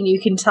bathroom clean, you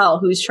can tell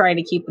who's trying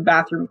to keep the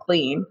bathroom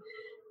clean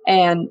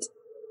and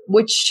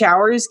which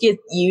showers get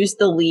used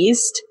the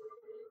least.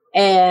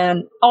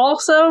 And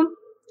also,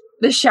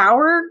 the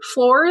shower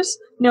floors,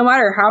 no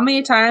matter how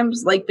many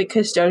times, like, the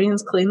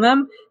custodians clean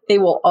them, they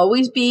will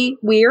always be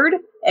weird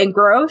and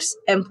gross,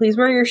 and please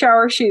wear your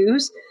shower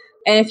shoes.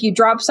 And if you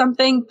drop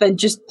something, then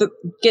just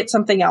get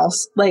something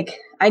else. Like,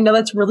 I know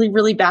that's really,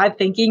 really bad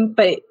thinking,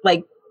 but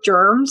like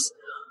germs,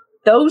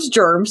 those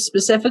germs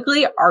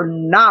specifically are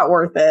not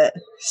worth it.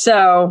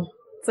 So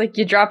it's like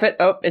you drop it.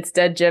 Oh, it's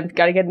dead, Jim.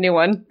 Got to get a new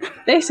one.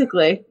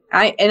 Basically.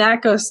 And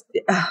that goes,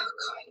 oh God.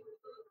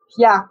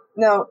 Yeah,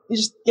 no, you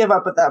just give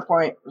up at that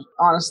point.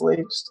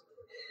 Honestly,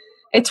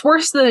 it's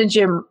worse than a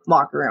gym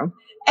locker room.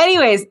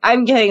 Anyways,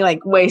 I'm getting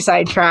like way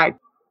sidetracked.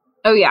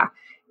 Oh yeah.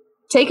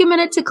 Take a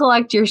minute to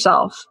collect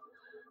yourself.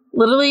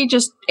 Literally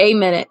just a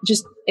minute.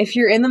 Just if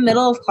you're in the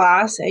middle of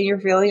class and you're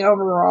feeling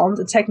overwhelmed,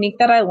 the technique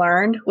that I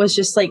learned was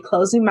just like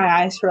closing my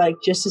eyes for like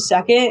just a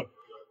second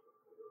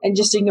and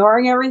just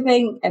ignoring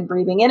everything and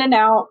breathing in and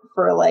out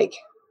for like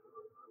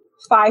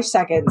 5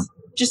 seconds.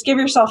 Just give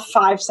yourself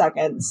 5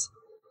 seconds.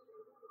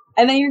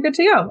 And then you're good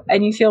to go.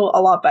 And you feel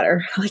a lot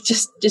better. Like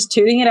just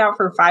tuning it out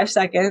for 5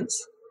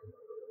 seconds.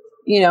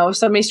 You know, if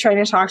somebody's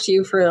trying to talk to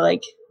you for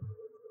like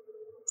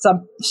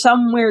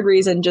some weird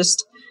reason,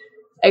 just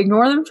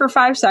ignore them for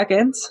 5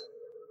 seconds,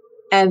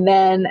 and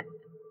then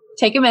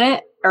take a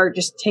minute, or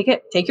just take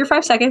your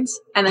 5 seconds,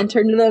 and then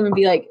turn to them and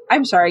be like,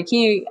 I'm sorry, can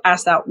you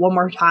ask that one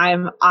more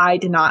time? I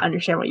did not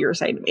understand what you were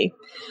saying to me.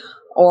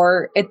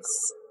 Or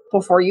it's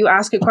before you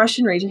ask a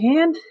question, raise your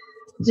hand.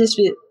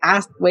 Just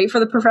wait for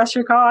the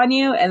professor to call on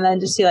you, and then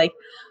just be like,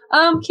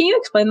 Can you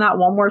explain that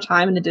one more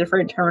time in a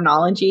different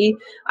terminology?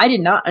 I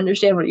did not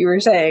understand what you were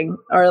saying.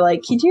 Or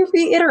like, could you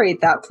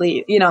reiterate that,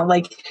 please? You know,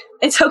 like,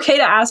 it's okay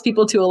to ask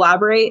people to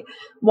elaborate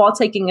while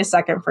taking a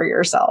second for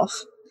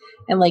yourself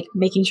and like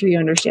making sure you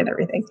understand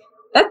everything.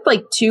 That's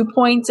like 2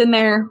 points in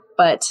there,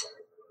 but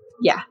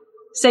yeah,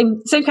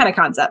 same kind of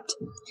concept.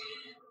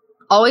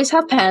 Always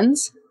have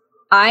pens.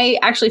 I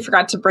actually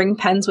forgot to bring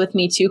pens with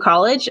me to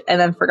college and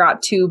then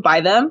forgot to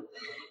buy them.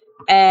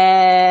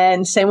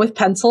 And same with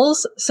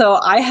pencils. So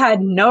I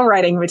had no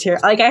writing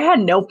material. Like I had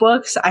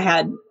notebooks, I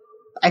had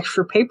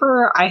extra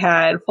paper, I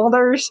had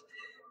folders,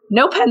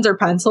 no pens or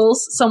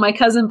pencils. So my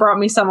cousin brought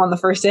me some on the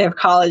first day of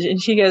college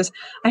and she goes,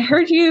 I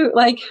heard you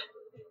like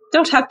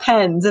don't have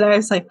pens. And I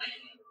was like,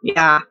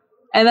 yeah.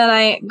 And then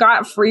I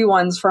got free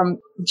ones from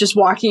just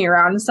walking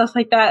around and stuff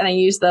like that. And I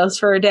used those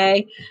for a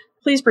day.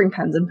 Please bring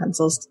pens and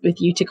pencils with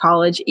you to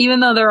college,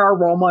 even though there are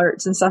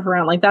Walmarts and stuff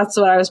around. Like, that's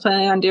what I was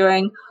planning on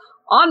doing.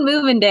 On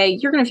move-in day,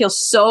 you're going to feel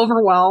so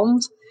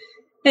overwhelmed,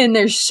 and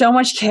there's so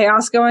much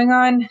chaos going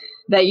on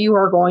that you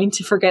are going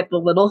to forget the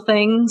little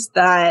things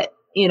that,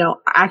 you know,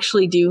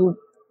 actually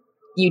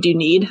you do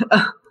need.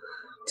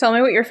 Tell me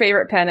what your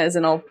favorite pen is,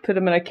 and I'll put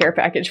them in a care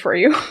package for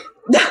you.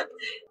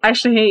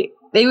 Actually,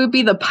 they would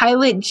be the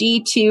Pilot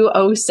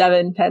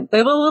G207 pens.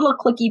 They're the little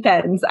clicky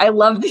pens. I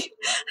love these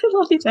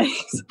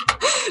things.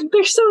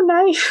 They're so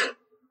nice.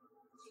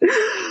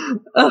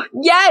 Oh,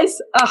 yes.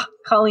 Oh,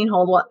 Colleen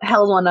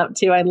held one up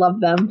too. I love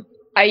them.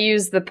 I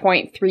use the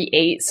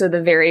 .38, so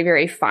the very,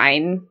 very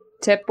fine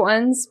tip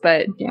ones.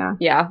 But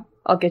yeah,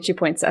 I'll get you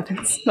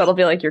 .7s. That'll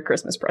be like your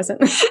Christmas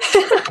present.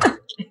 Thank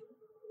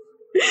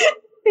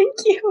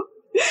you.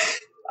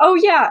 Oh,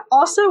 yeah.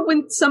 Also,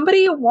 when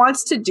somebody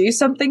wants to do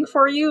something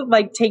for you,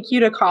 like take you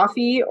to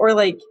coffee or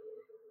like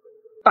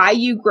buy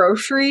you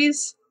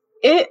groceries,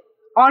 it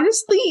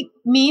honestly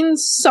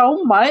means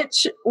so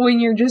much when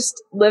you're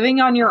just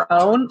living on your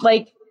own.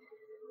 Like,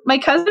 my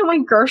cousin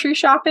went grocery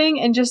shopping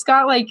and just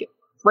got like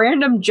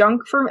random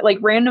junk for like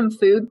random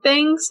food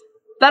things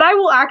that I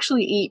will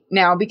actually eat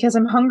now because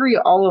I'm hungry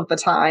all of the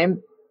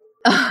time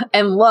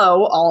and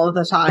low all of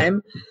the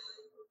time.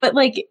 But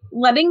like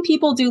letting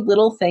people do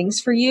little things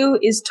for you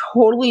is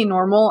totally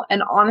normal.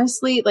 And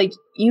honestly, like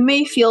you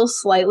may feel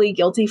slightly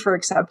guilty for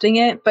accepting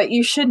it, but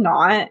you should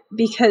not,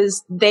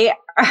 because they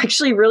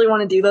actually really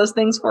want to do those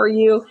things for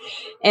you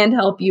and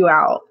help you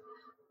out.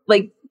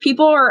 Like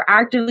people are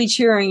actively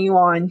cheering you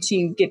on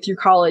to get through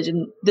college.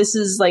 And this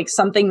is like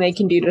something they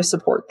can do to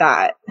support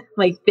that.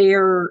 Like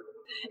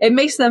it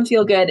makes them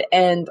feel good.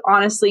 And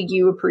honestly,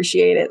 you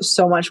appreciate it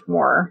so much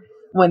more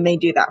when they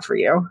do that for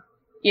you.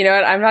 You know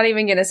what? I'm not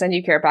even going to send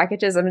you care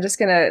packages. I'm just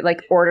going to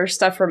like order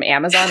stuff from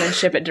Amazon and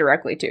ship it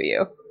directly to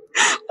you.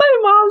 My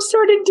mom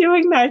started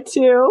doing that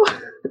too.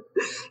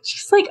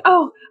 She's like,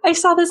 oh, I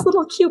saw this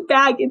little cute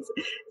bag. It's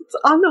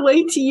on the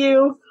way to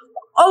you.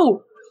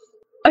 Oh,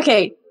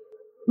 okay.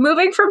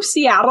 Moving from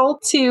Seattle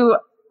to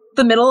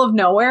the middle of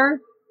nowhere,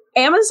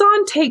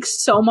 Amazon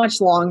takes so much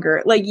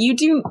longer. Like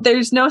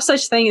there's no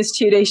such thing as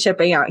 2-day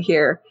shipping out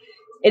here.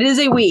 It is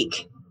a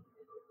week.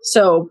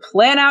 So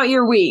plan out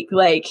your week.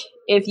 Like,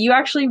 if you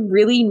actually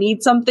really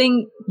need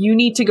something, you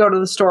need to go to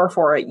the store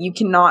for it. You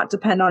cannot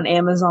depend on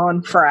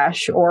Amazon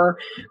Fresh or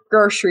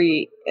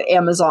grocery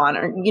Amazon,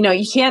 or, you know,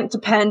 you can't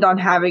depend on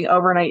having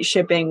overnight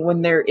shipping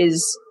when there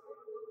is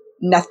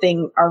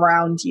nothing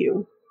around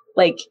you.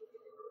 Like,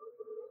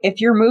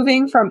 if you're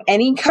moving from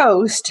any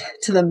coast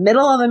to the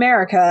middle of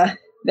America,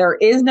 there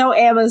is no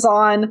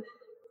Amazon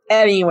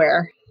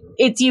anywhere.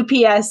 It's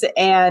UPS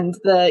and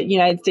the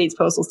United States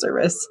Postal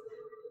Service.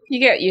 You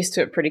get used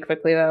to it pretty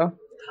quickly, though.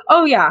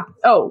 Oh,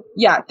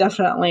 yeah,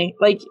 definitely.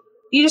 Like,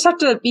 you just have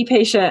to be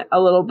patient a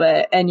little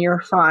bit and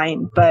you're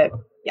fine. But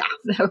yeah,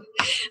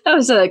 that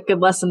was a good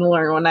lesson to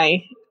learn when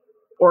I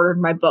ordered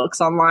my books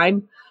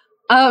online.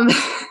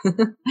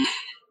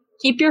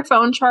 Keep your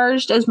phone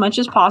charged as much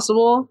as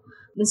possible.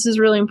 This is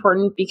really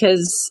important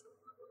because,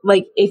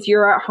 like, if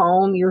you're at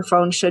home, your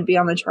phone should be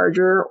on the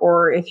charger,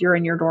 or if you're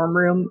in your dorm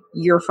room,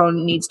 your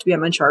phone needs to be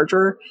on the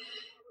charger,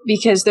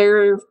 because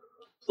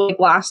like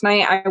last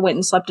night, I went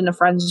and slept in a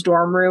friend's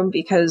dorm room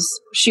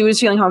because she was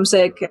feeling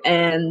homesick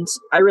and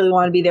I really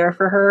wanted to be there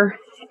for her.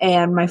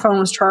 And my phone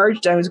was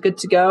charged. I was good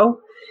to go.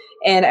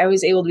 And I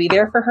was able to be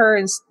there for her.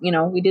 And, you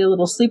know, we did a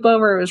little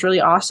sleepover. It was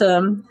really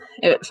awesome.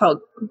 It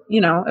felt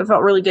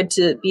really good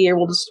to be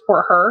able to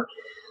support her.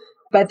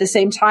 But at the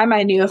same time,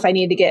 I knew if I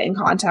needed to get in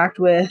contact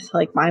with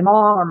like my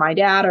mom or my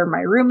dad or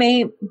my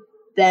roommate,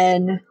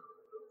 then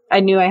I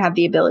knew I had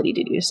the ability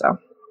to do so.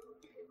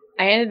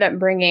 I ended up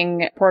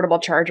bringing a portable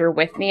charger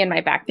with me in my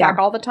backpack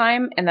all the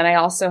time. And then I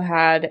also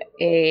had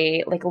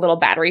a little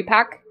battery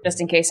pack just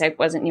in case I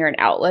wasn't near an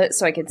outlet,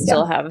 so I could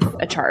still have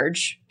a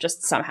charge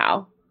just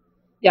somehow.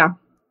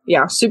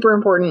 Yeah, super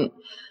important.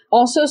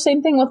 Also,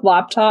 same thing with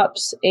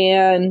laptops,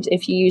 and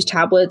if you use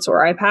tablets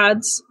or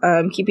iPads,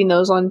 keeping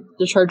those on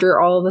the charger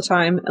all of the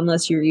time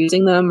unless you're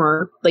using them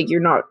or like you're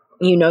not,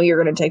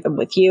 you're going to take them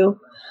with you.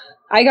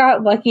 I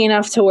got lucky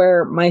enough to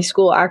where my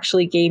school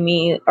actually gave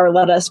me or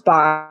let us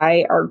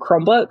buy our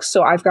Chromebooks.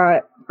 So I've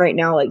got right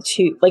now,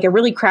 like a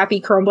really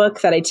crappy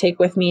Chromebook that I take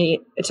with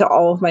me to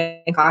all of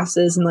my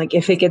classes. And like,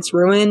 if it gets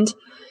ruined,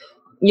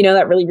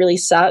 that really, really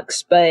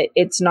sucks, but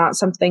it's not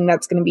something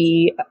that's going to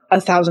be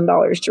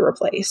 $1,000 to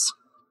replace.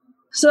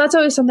 So that's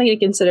always something to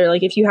consider.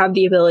 Like, if you have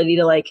the ability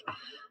to like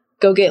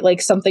go get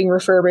like something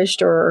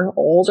refurbished or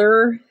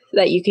older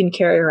that you can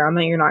carry around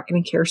that you're not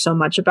going to care so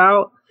much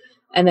about,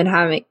 and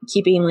then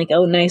keeping like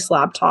a nice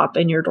laptop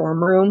in your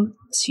dorm room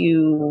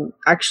to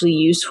actually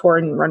use for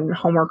and run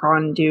homework on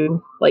and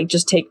do, like,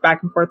 just take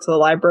back and forth to the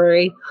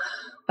library.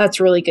 That's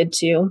really good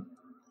too.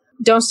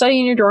 Don't study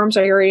in your dorms.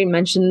 I already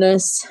mentioned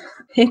this.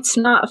 It's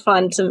not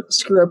fun to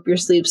screw up your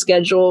sleep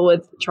schedule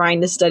with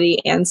trying to study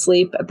and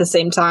sleep at the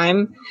same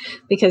time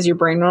because your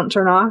brain won't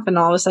turn off and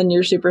all of a sudden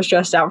you're super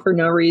stressed out for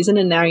no reason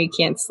and now you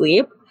can't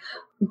sleep.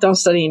 Don't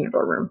study in your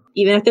dorm room,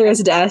 even if there is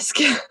a desk.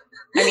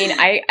 I mean,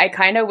 I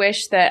kind of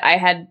wish that I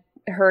had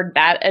heard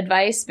that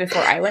advice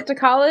before I went to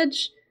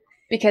college,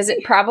 because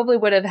it probably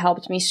would have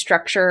helped me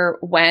structure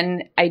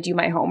when I do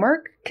my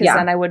homework, because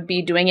then I would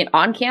be doing it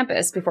on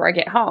campus before I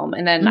get home.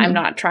 And then I'm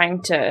not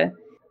trying to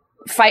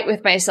fight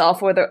with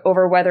myself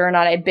over whether or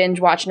not I binge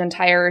watch an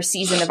entire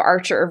season of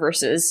Archer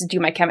versus do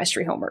my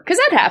chemistry homework, because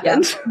that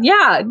happened.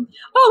 Yeah.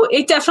 Oh,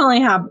 it definitely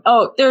happened.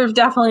 Oh, there have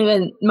definitely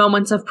been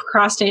moments of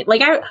procrastinating.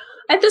 Like,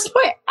 at this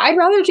point, I'd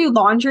rather do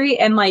laundry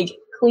and like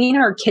clean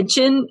our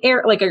kitchen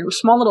area, like a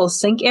small little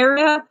sink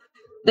area,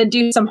 than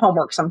do some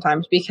homework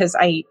sometimes, because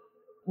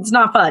it's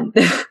not fun.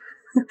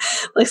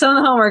 Like, some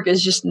of the homework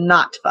is just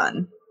not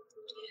fun.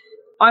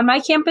 On my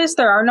campus,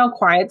 there are no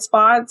quiet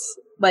spots.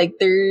 Like,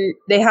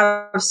 they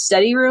have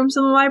study rooms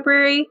in the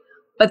library,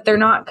 but they're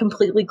not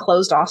completely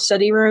closed off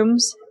study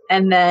rooms.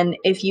 And then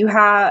if you're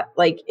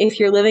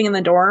living in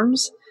the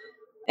dorms,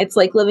 it's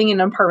like living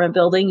in an apartment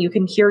building. You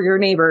can hear your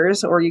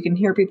neighbors, or you can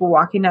hear people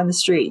walking down the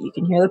street. You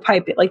can hear the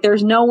pipe. Like,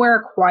 there's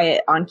nowhere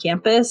quiet on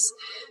campus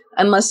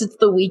unless it's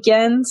the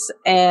weekends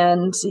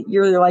and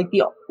you're like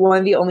one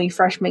of the only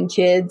freshman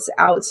kids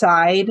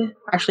outside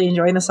actually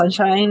enjoying the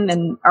sunshine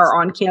and are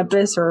on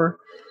campus,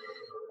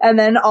 and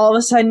then all of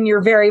a sudden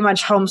you're very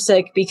much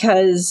homesick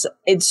because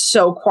it's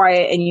so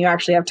quiet and you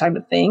actually have time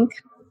to think.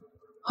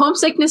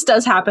 Homesickness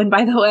does happen,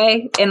 by the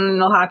way, and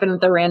it'll happen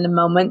at the random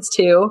moments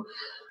too,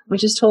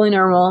 which is totally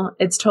normal.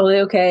 It's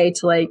totally okay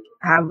to like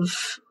have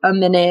a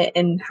minute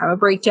and have a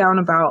breakdown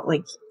about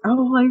like,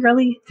 oh,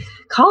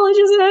 college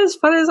isn't as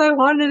fun as I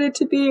wanted it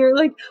to be, or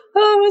like,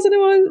 oh, it wasn't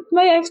what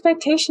my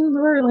expectations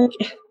were. Like,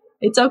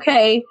 it's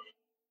okay.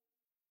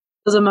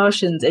 Those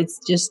emotions, it's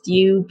just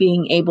you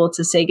being able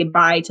to say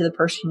goodbye to the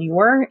person you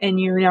were, and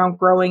you're now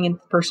growing into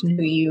the person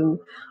who you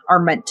are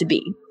meant to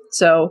be.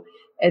 So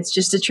it's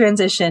just a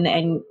transition,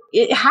 and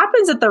it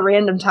happens at the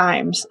random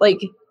times, like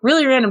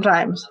really random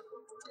times.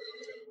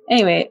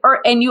 Anyway,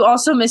 and you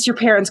also miss your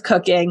parents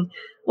cooking.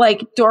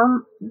 Like,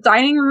 dorm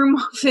dining room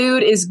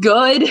food is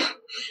good,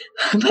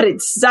 but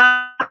it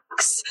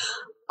sucks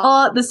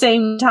all at the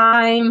same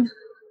time.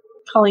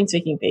 Colleen's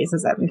making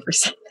faces at me for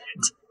saying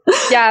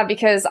that. Yeah,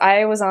 because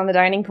I was on the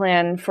dining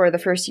plan for the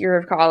first year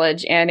of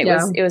college, and it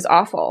was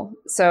awful.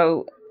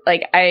 So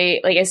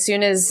as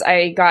soon as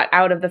I got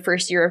out of the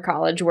first year of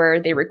college,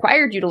 where they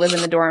required you to live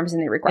in the dorms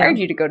and they required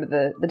you to go to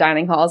the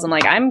dining halls, I'm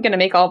like, I'm going to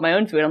make all of my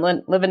own food. I'm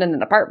living in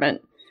an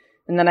apartment.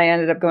 And then I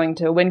ended up going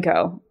to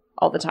Winco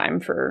all the time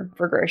for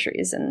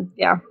groceries. And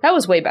that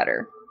was way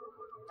better.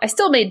 I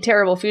still made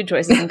terrible food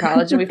choices in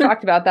college, and we've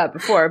talked about that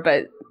before,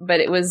 but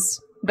it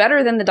was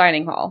better than the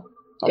dining hall.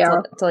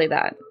 I'll tell you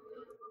that.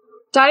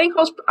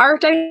 Our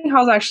dining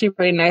hall is actually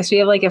pretty nice. We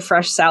have like a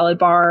fresh salad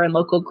bar and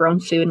local grown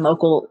food and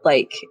local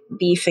like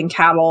beef and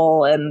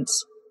cattle and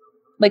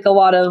like a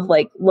lot of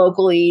like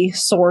locally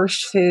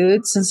sourced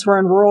food. Since we're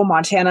in rural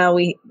Montana,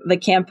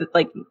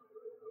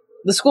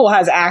 the school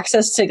has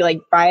access to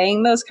like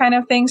buying those kind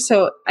of things.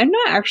 So I'm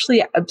not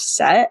actually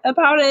upset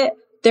about it.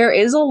 There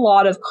is a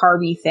lot of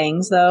carby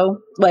things though.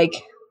 Like,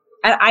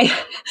 and I'm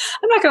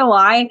not going to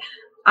lie.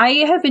 I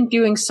have been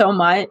doing so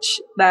much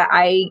that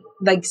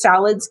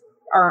salads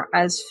aren't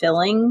as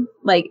filling.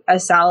 Like, a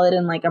salad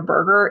and like a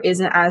burger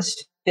isn't as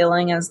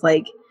filling as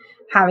like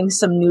having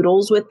some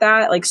noodles with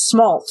that, like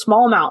small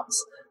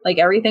amounts, like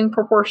everything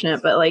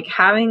proportionate, but like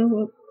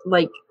having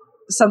like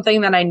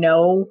something that I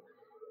know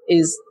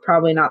is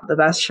probably not the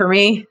best for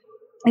me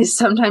is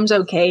sometimes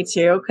okay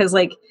too. Cause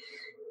like,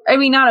 I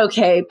mean, not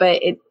okay,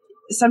 but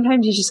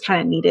sometimes you just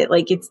kind of need it.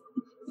 Like,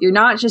 you're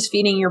not just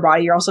feeding your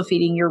body, you're also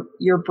feeding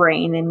your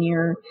brain, and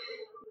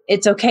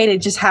it's okay to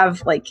just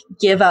have like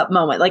give up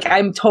moment. Like,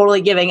 I'm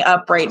totally giving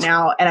up right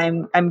now,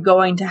 and I'm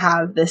going to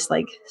have this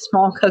like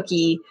small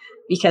cookie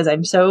because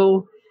I'm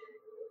so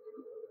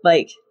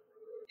like,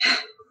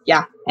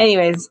 yeah.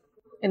 Anyways,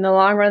 in the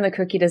long run, the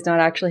cookie does not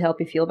actually help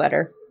you feel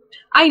better.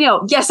 I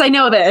know. Yes, I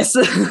know this.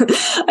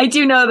 I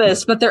do know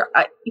this, but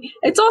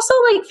it's also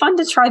like fun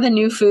to try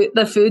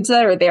the foods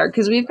that are there.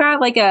 Cause we've got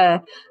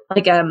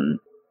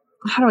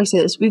how do I say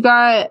this?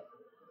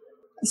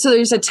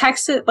 There's a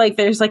Texas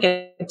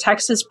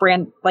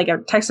brand, like a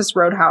Texas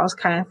Roadhouse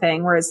kind of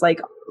thing where it's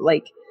like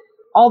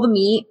all the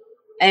meat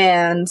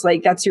And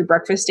like that's your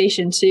breakfast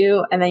station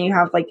too. And then you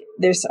have like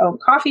there's a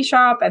coffee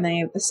shop, and then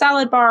you have the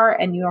salad bar,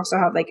 and you also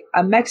have like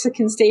a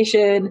Mexican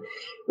station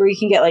where you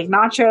can get like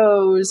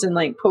nachos and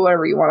like put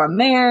whatever you want on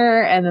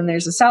there. And then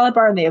there's a salad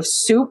bar, and they have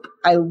soup.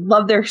 I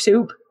love their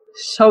soup.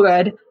 So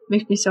good.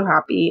 Makes me so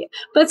happy.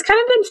 But it's kind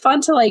of been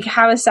fun to like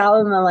have a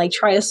salad and then like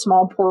try a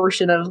small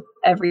portion of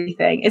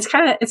everything. It's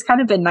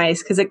kind of been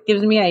nice because it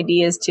gives me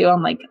ideas too.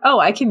 I'm like, oh,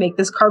 I can make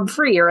this carb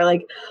free, or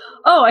like,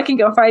 oh, I can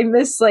go find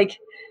this like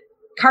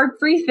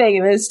carb-free thing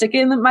and then stick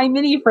it in my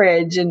mini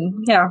fridge.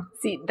 And yeah.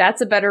 See,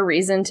 that's a better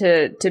reason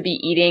to be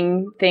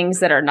eating things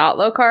that are not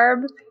low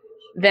carb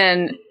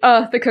than,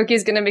 oh, the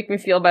cookie's gonna make me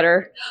feel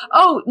better.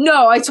 Oh,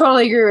 no, I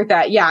totally agree with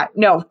that. Yeah,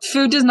 no,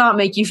 food does not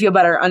make you feel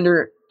better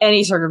under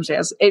any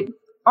circumstance. It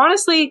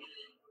honestly,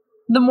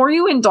 the more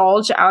you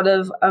indulge out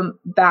of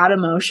bad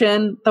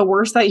emotion, the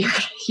worse that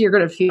you're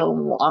gonna feel in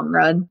the long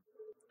run.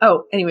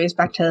 Oh, anyways,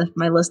 back to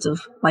my list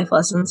of life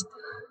lessons.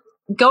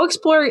 Go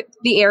explore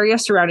the area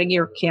surrounding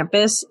your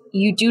campus.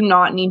 You do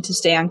not need to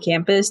stay on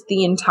campus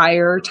the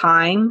entire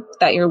time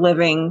that you're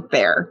living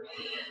there.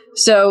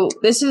 So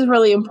this is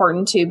really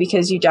important too,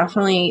 because you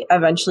definitely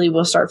eventually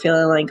will start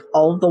feeling like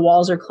all of the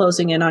walls are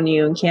closing in on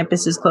you and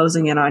campus is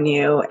closing in on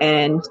you,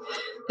 and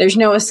there's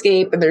no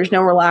escape and there's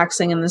no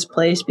relaxing in this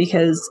place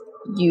because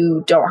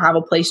you don't have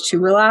a place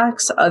to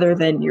relax other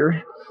than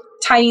your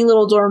tiny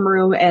little dorm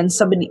room and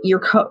somebody,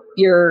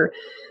 your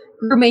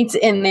roommates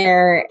in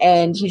there,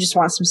 and you just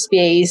want some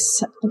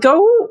space.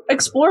 Go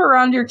explore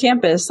around your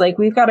campus. Like,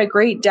 we've got a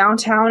great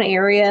downtown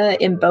area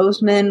in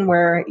Bozeman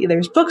where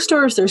there's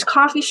bookstores, there's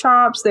coffee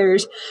shops,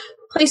 there's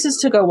places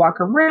to go walk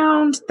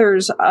around.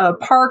 There's a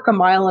park a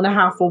mile and a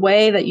half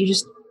away that you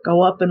just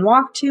go up and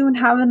walk to and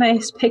have a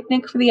nice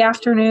picnic for the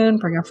afternoon,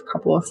 bring a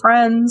couple of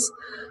friends.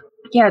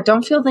 Yeah,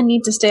 don't feel the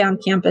need to stay on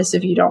campus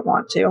if you don't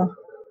want to.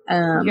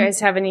 You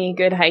guys have any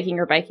good hiking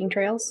or biking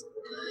trails?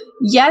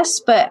 Yes,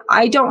 but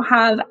I don't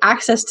have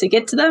access to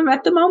get to them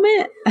at the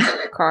moment.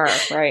 Car,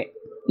 right.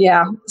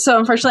 Yeah. So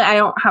unfortunately, I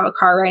don't have a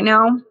car right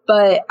now,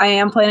 but I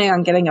am planning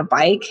on getting a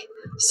bike.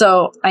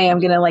 So I am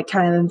going to like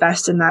kind of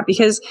invest in that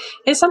because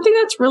it's something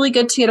that's really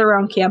good to get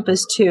around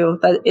campus too,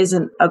 that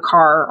isn't a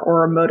car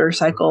or a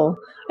motorcycle.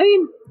 I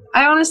mean,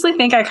 I honestly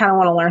think I kind of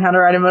want to learn how to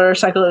ride a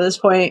motorcycle at this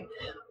point,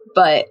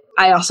 but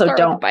I also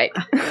don't. Bike.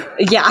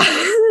 Yeah.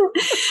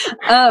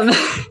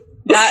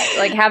 That,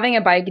 like, having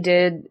a bike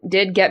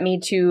did get me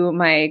to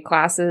my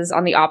classes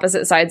on the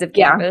opposite sides of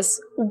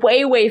campus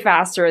way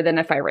faster than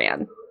if I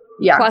ran.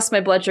 Yeah. Plus, my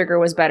blood sugar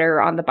was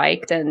better on the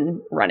bike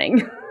than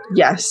running.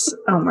 Yes.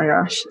 Oh my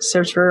gosh.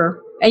 So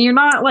true. And you're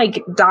not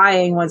like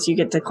dying once you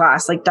get to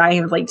class, like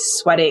dying of like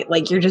sweating.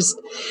 Like, you're just,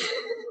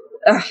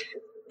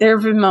 there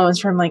have been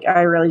moments where I'm like,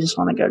 I really just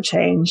want to go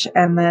change.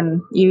 And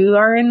then you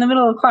are in the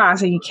middle of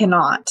class and you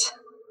cannot.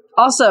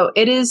 Also,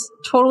 it is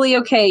totally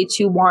okay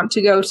to want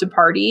to go to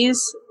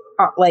parties.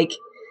 Like,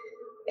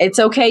 it's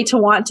okay to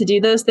want to do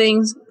those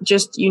things.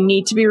 Just, you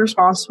need to be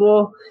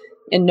responsible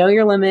and know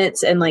your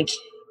limits. And like,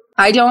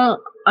 I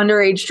don't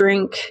underage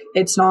drink.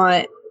 It's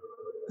not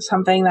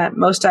something that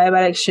most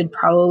diabetics should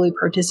probably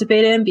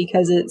participate in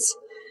because it's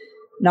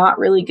not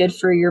really good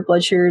for your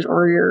blood sugars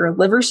or your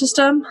liver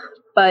system.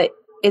 But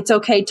it's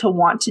okay to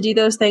want to do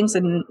those things.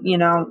 And, you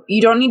know,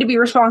 you don't need to be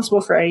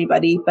responsible for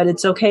anybody, but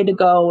it's okay to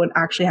go and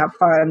actually have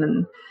fun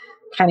and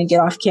kind of get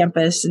off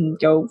campus and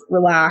go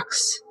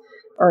relax.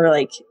 Or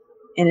like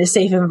in a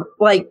safe,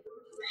 like,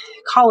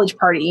 college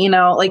party, you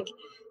know, like,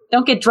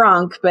 don't get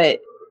drunk, but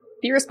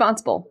be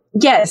responsible.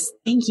 Yes.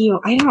 Thank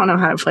you. I don't know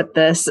how to put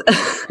this.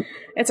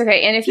 It's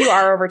okay. And if you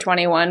are over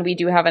 21, we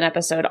do have an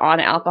episode on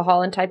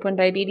alcohol and type 1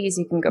 diabetes.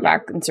 You can go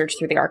back and search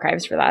through the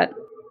archives for that.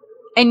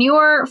 And you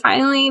are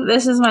finally,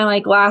 this is my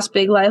like last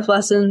big life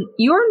lesson.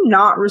 You are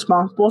not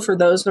responsible for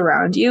those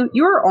around you.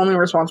 You are only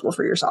responsible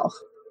for yourself.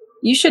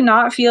 You should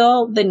not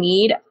feel the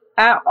need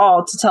at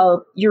all to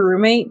tell your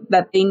roommate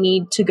that they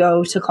need to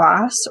go to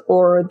class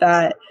or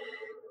that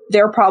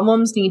their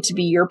problems need to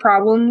be your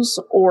problems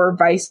or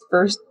vice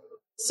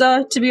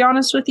versa, to be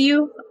honest with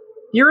you.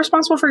 You're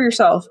responsible for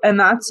yourself, and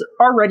that's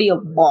already a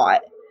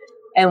lot.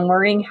 And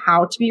learning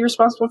how to be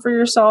responsible for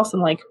yourself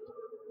and like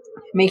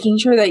making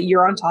sure that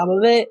you're on top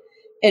of it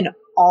in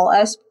all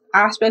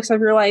aspects of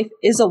your life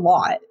is a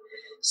lot.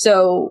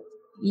 So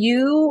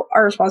you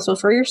are responsible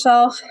for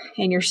yourself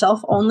and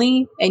yourself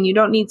only, and you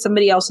don't need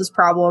somebody else's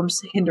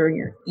problems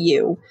hindering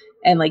you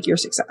and like your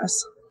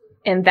success.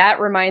 And that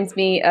reminds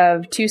me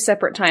of 2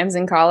 separate times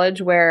in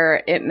college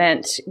where it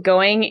meant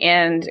going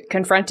and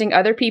confronting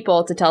other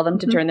people to tell them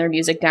to turn their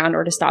music down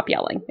or to stop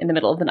yelling in the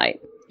middle of the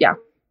night. Yeah.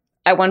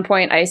 At one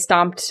point, I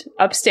stomped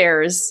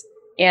upstairs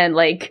and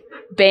like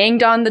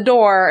banged on the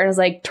door and was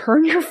like,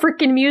 turn your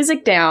freaking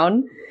music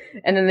down.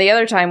 And then the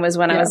other time was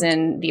when I was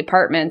in the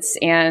apartments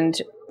and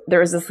there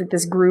was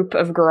this group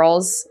of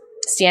girls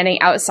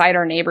standing outside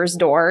our neighbor's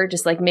door,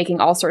 just like making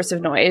all sorts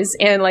of noise.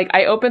 And like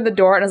I opened the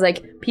door and I was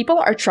like, people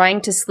are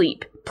trying to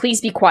sleep.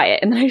 Please be quiet.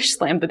 And then I just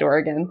slammed the door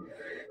again.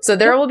 So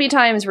there will be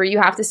times where you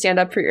have to stand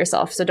up for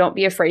yourself. So don't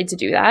be afraid to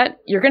do that.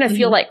 You're going to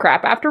feel like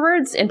crap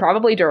afterwards and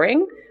probably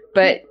during,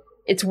 but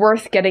it's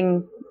worth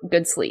getting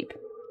good sleep.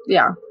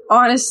 Yeah.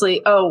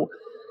 Honestly. Oh,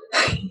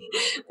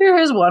 there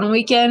was one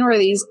weekend where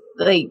these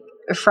like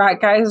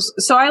frat guys.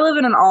 So I live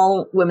in an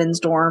all women's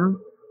dorm,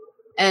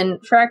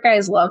 and frat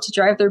guys love to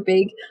drive their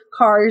big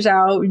cars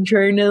out and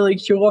trying to like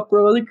show up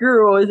for all the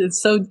girls.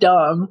 It's so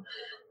dumb.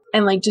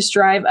 And like just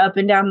drive up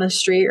and down the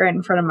street right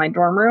in front of my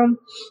dorm room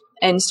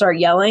and start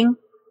yelling.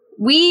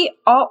 We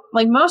all,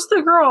 like most of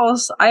the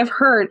girls I've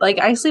heard, like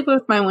I sleep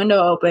with my window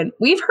open.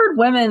 We've heard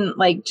women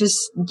like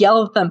just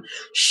yell at them,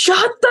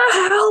 shut the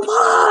hell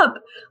up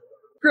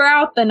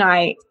throughout the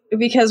night,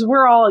 because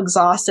we're all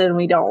exhausted and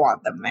we don't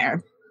want them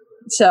there.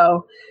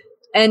 So,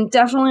 and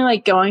definitely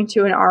like going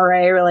to an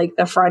RA or like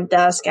the front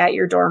desk at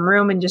your dorm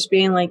room and just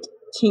being like,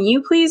 can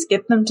you please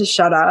get them to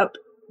shut up?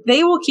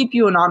 They will keep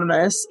you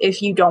anonymous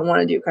if you don't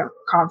want to do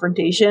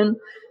confrontation,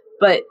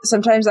 but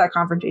sometimes that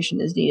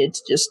confrontation is needed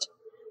to just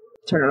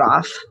turn it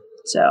off.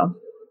 So,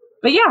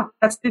 but yeah,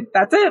 that's it.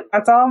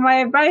 That's all my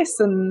advice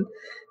and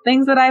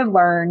things that I've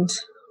learned.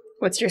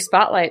 What's your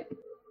spotlight?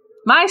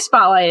 My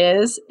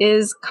spotlight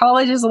is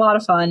college is a lot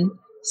of fun.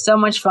 So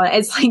much fun.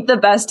 It's like the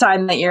best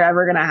time that you're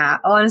ever going to have.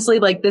 Honestly,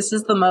 like this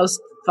is the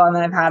most fun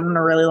that I've had in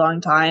a really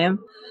long time.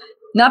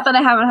 Not that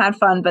I haven't had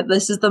fun, but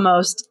this is the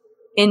most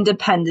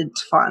independent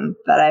fun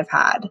that I've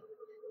had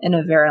in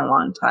a very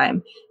long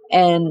time.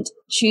 And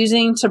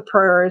choosing to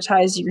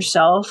prioritize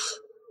yourself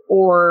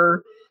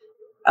or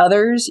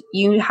others,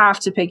 you have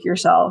to pick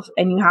yourself,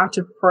 and you have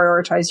to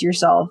prioritize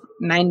yourself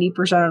 90%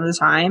 of the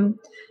time,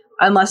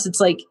 unless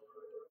it's like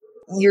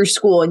your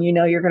school and you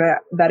know you're going to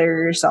better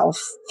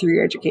yourself through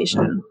your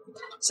education.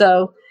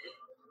 So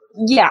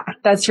yeah,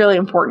 that's really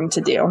important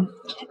to do.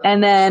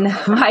 And then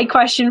my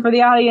question for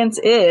the audience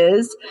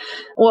is,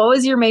 what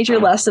was your major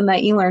lesson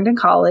that you learned in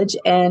college?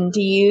 And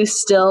do you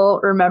still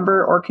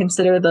remember or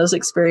consider those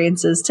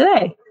experiences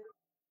today?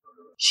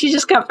 She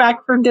just got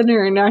back from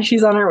dinner and now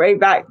she's on her way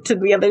back to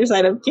the other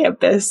side of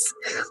campus.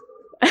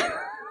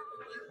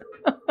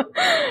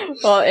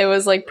 Well, it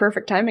was like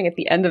perfect timing at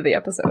the end of the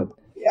episode.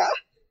 Yeah.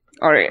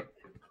 All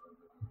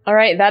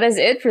right, that is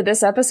it for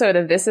this episode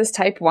of This is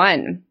Type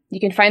 1. You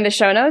can find the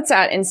show notes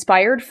at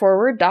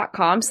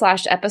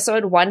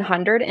inspiredforward.com/episode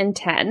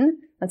 110.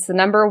 That's the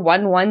number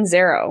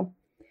 110.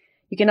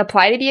 You can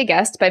apply to be a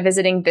guest by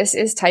visiting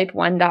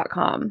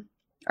thisistype1.com.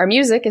 Our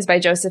music is by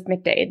Joseph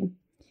McDade.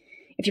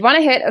 If you want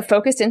to hit a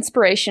focused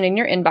inspiration in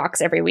your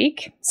inbox every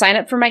week, sign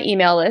up for my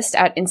email list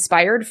at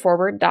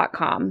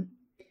inspiredforward.com.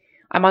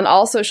 I'm on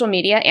all social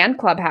media and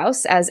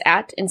Clubhouse as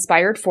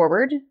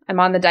 @InspiredForward.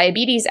 I'm on the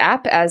Diabetes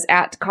app as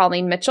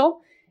 @Colleen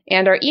Mitchell.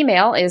 And our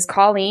email is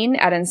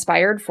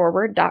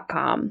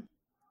colleen@inspiredforward.com.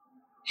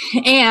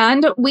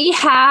 And we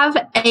have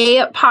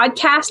a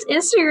podcast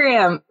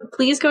Instagram.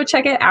 Please go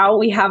check it out.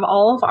 We have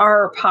all of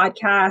our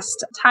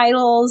podcast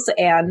titles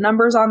and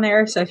numbers on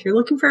there. So if you're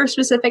looking for a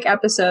specific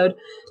episode,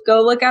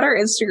 go look at our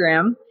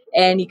Instagram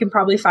and you can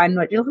probably find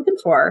what you're looking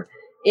for.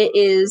 It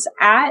is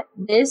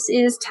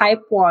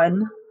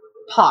 @ThisIsType1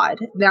 pod.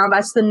 Now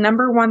that's the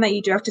number 1 that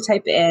you do have to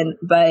type in,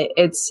 but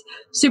it's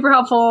super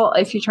helpful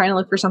if you're trying to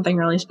look for something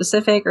really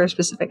specific or a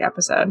specific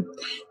episode. And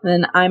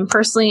then I'm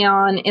personally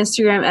on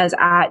Instagram as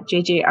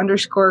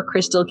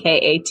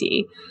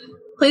 @JJ_CrystalKAT.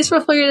 Please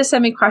feel free to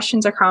send me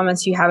questions or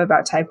comments you have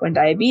about type 1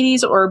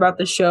 diabetes or about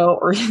the show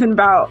or even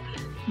about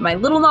my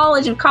little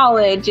knowledge of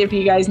college if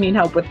you guys need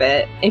help with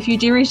it. If you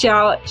do reach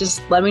out,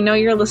 just let me know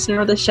you're a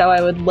listener of the show.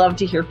 I would love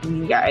to hear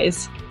from you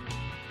guys.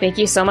 Thank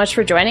you so much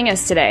for joining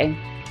us today.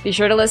 Be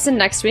sure to listen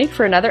next week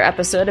for another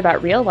episode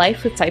about real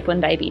life with type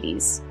 1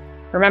 diabetes.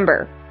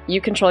 Remember,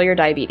 you control your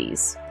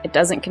diabetes. It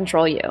doesn't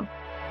control you.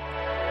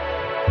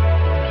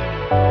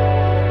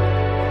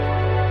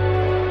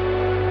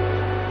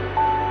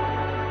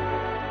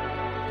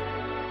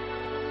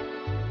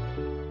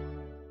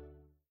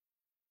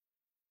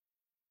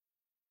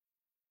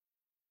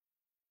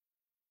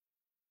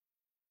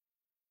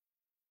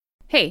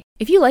 Hey,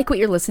 if you like what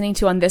you're listening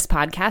to on this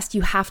podcast,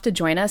 you have to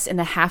join us in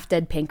the Half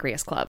Dead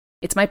Pancreas Club.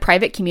 It's my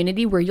private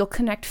community where you'll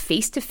connect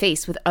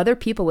face-to-face with other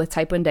people with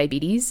type 1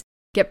 diabetes,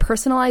 get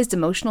personalized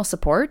emotional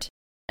support,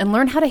 and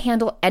learn how to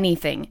handle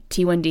anything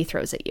T1D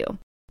throws at you.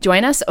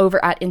 Join us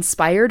over at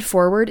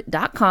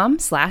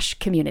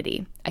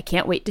inspiredforward.com/community. I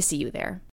can't wait to see you there.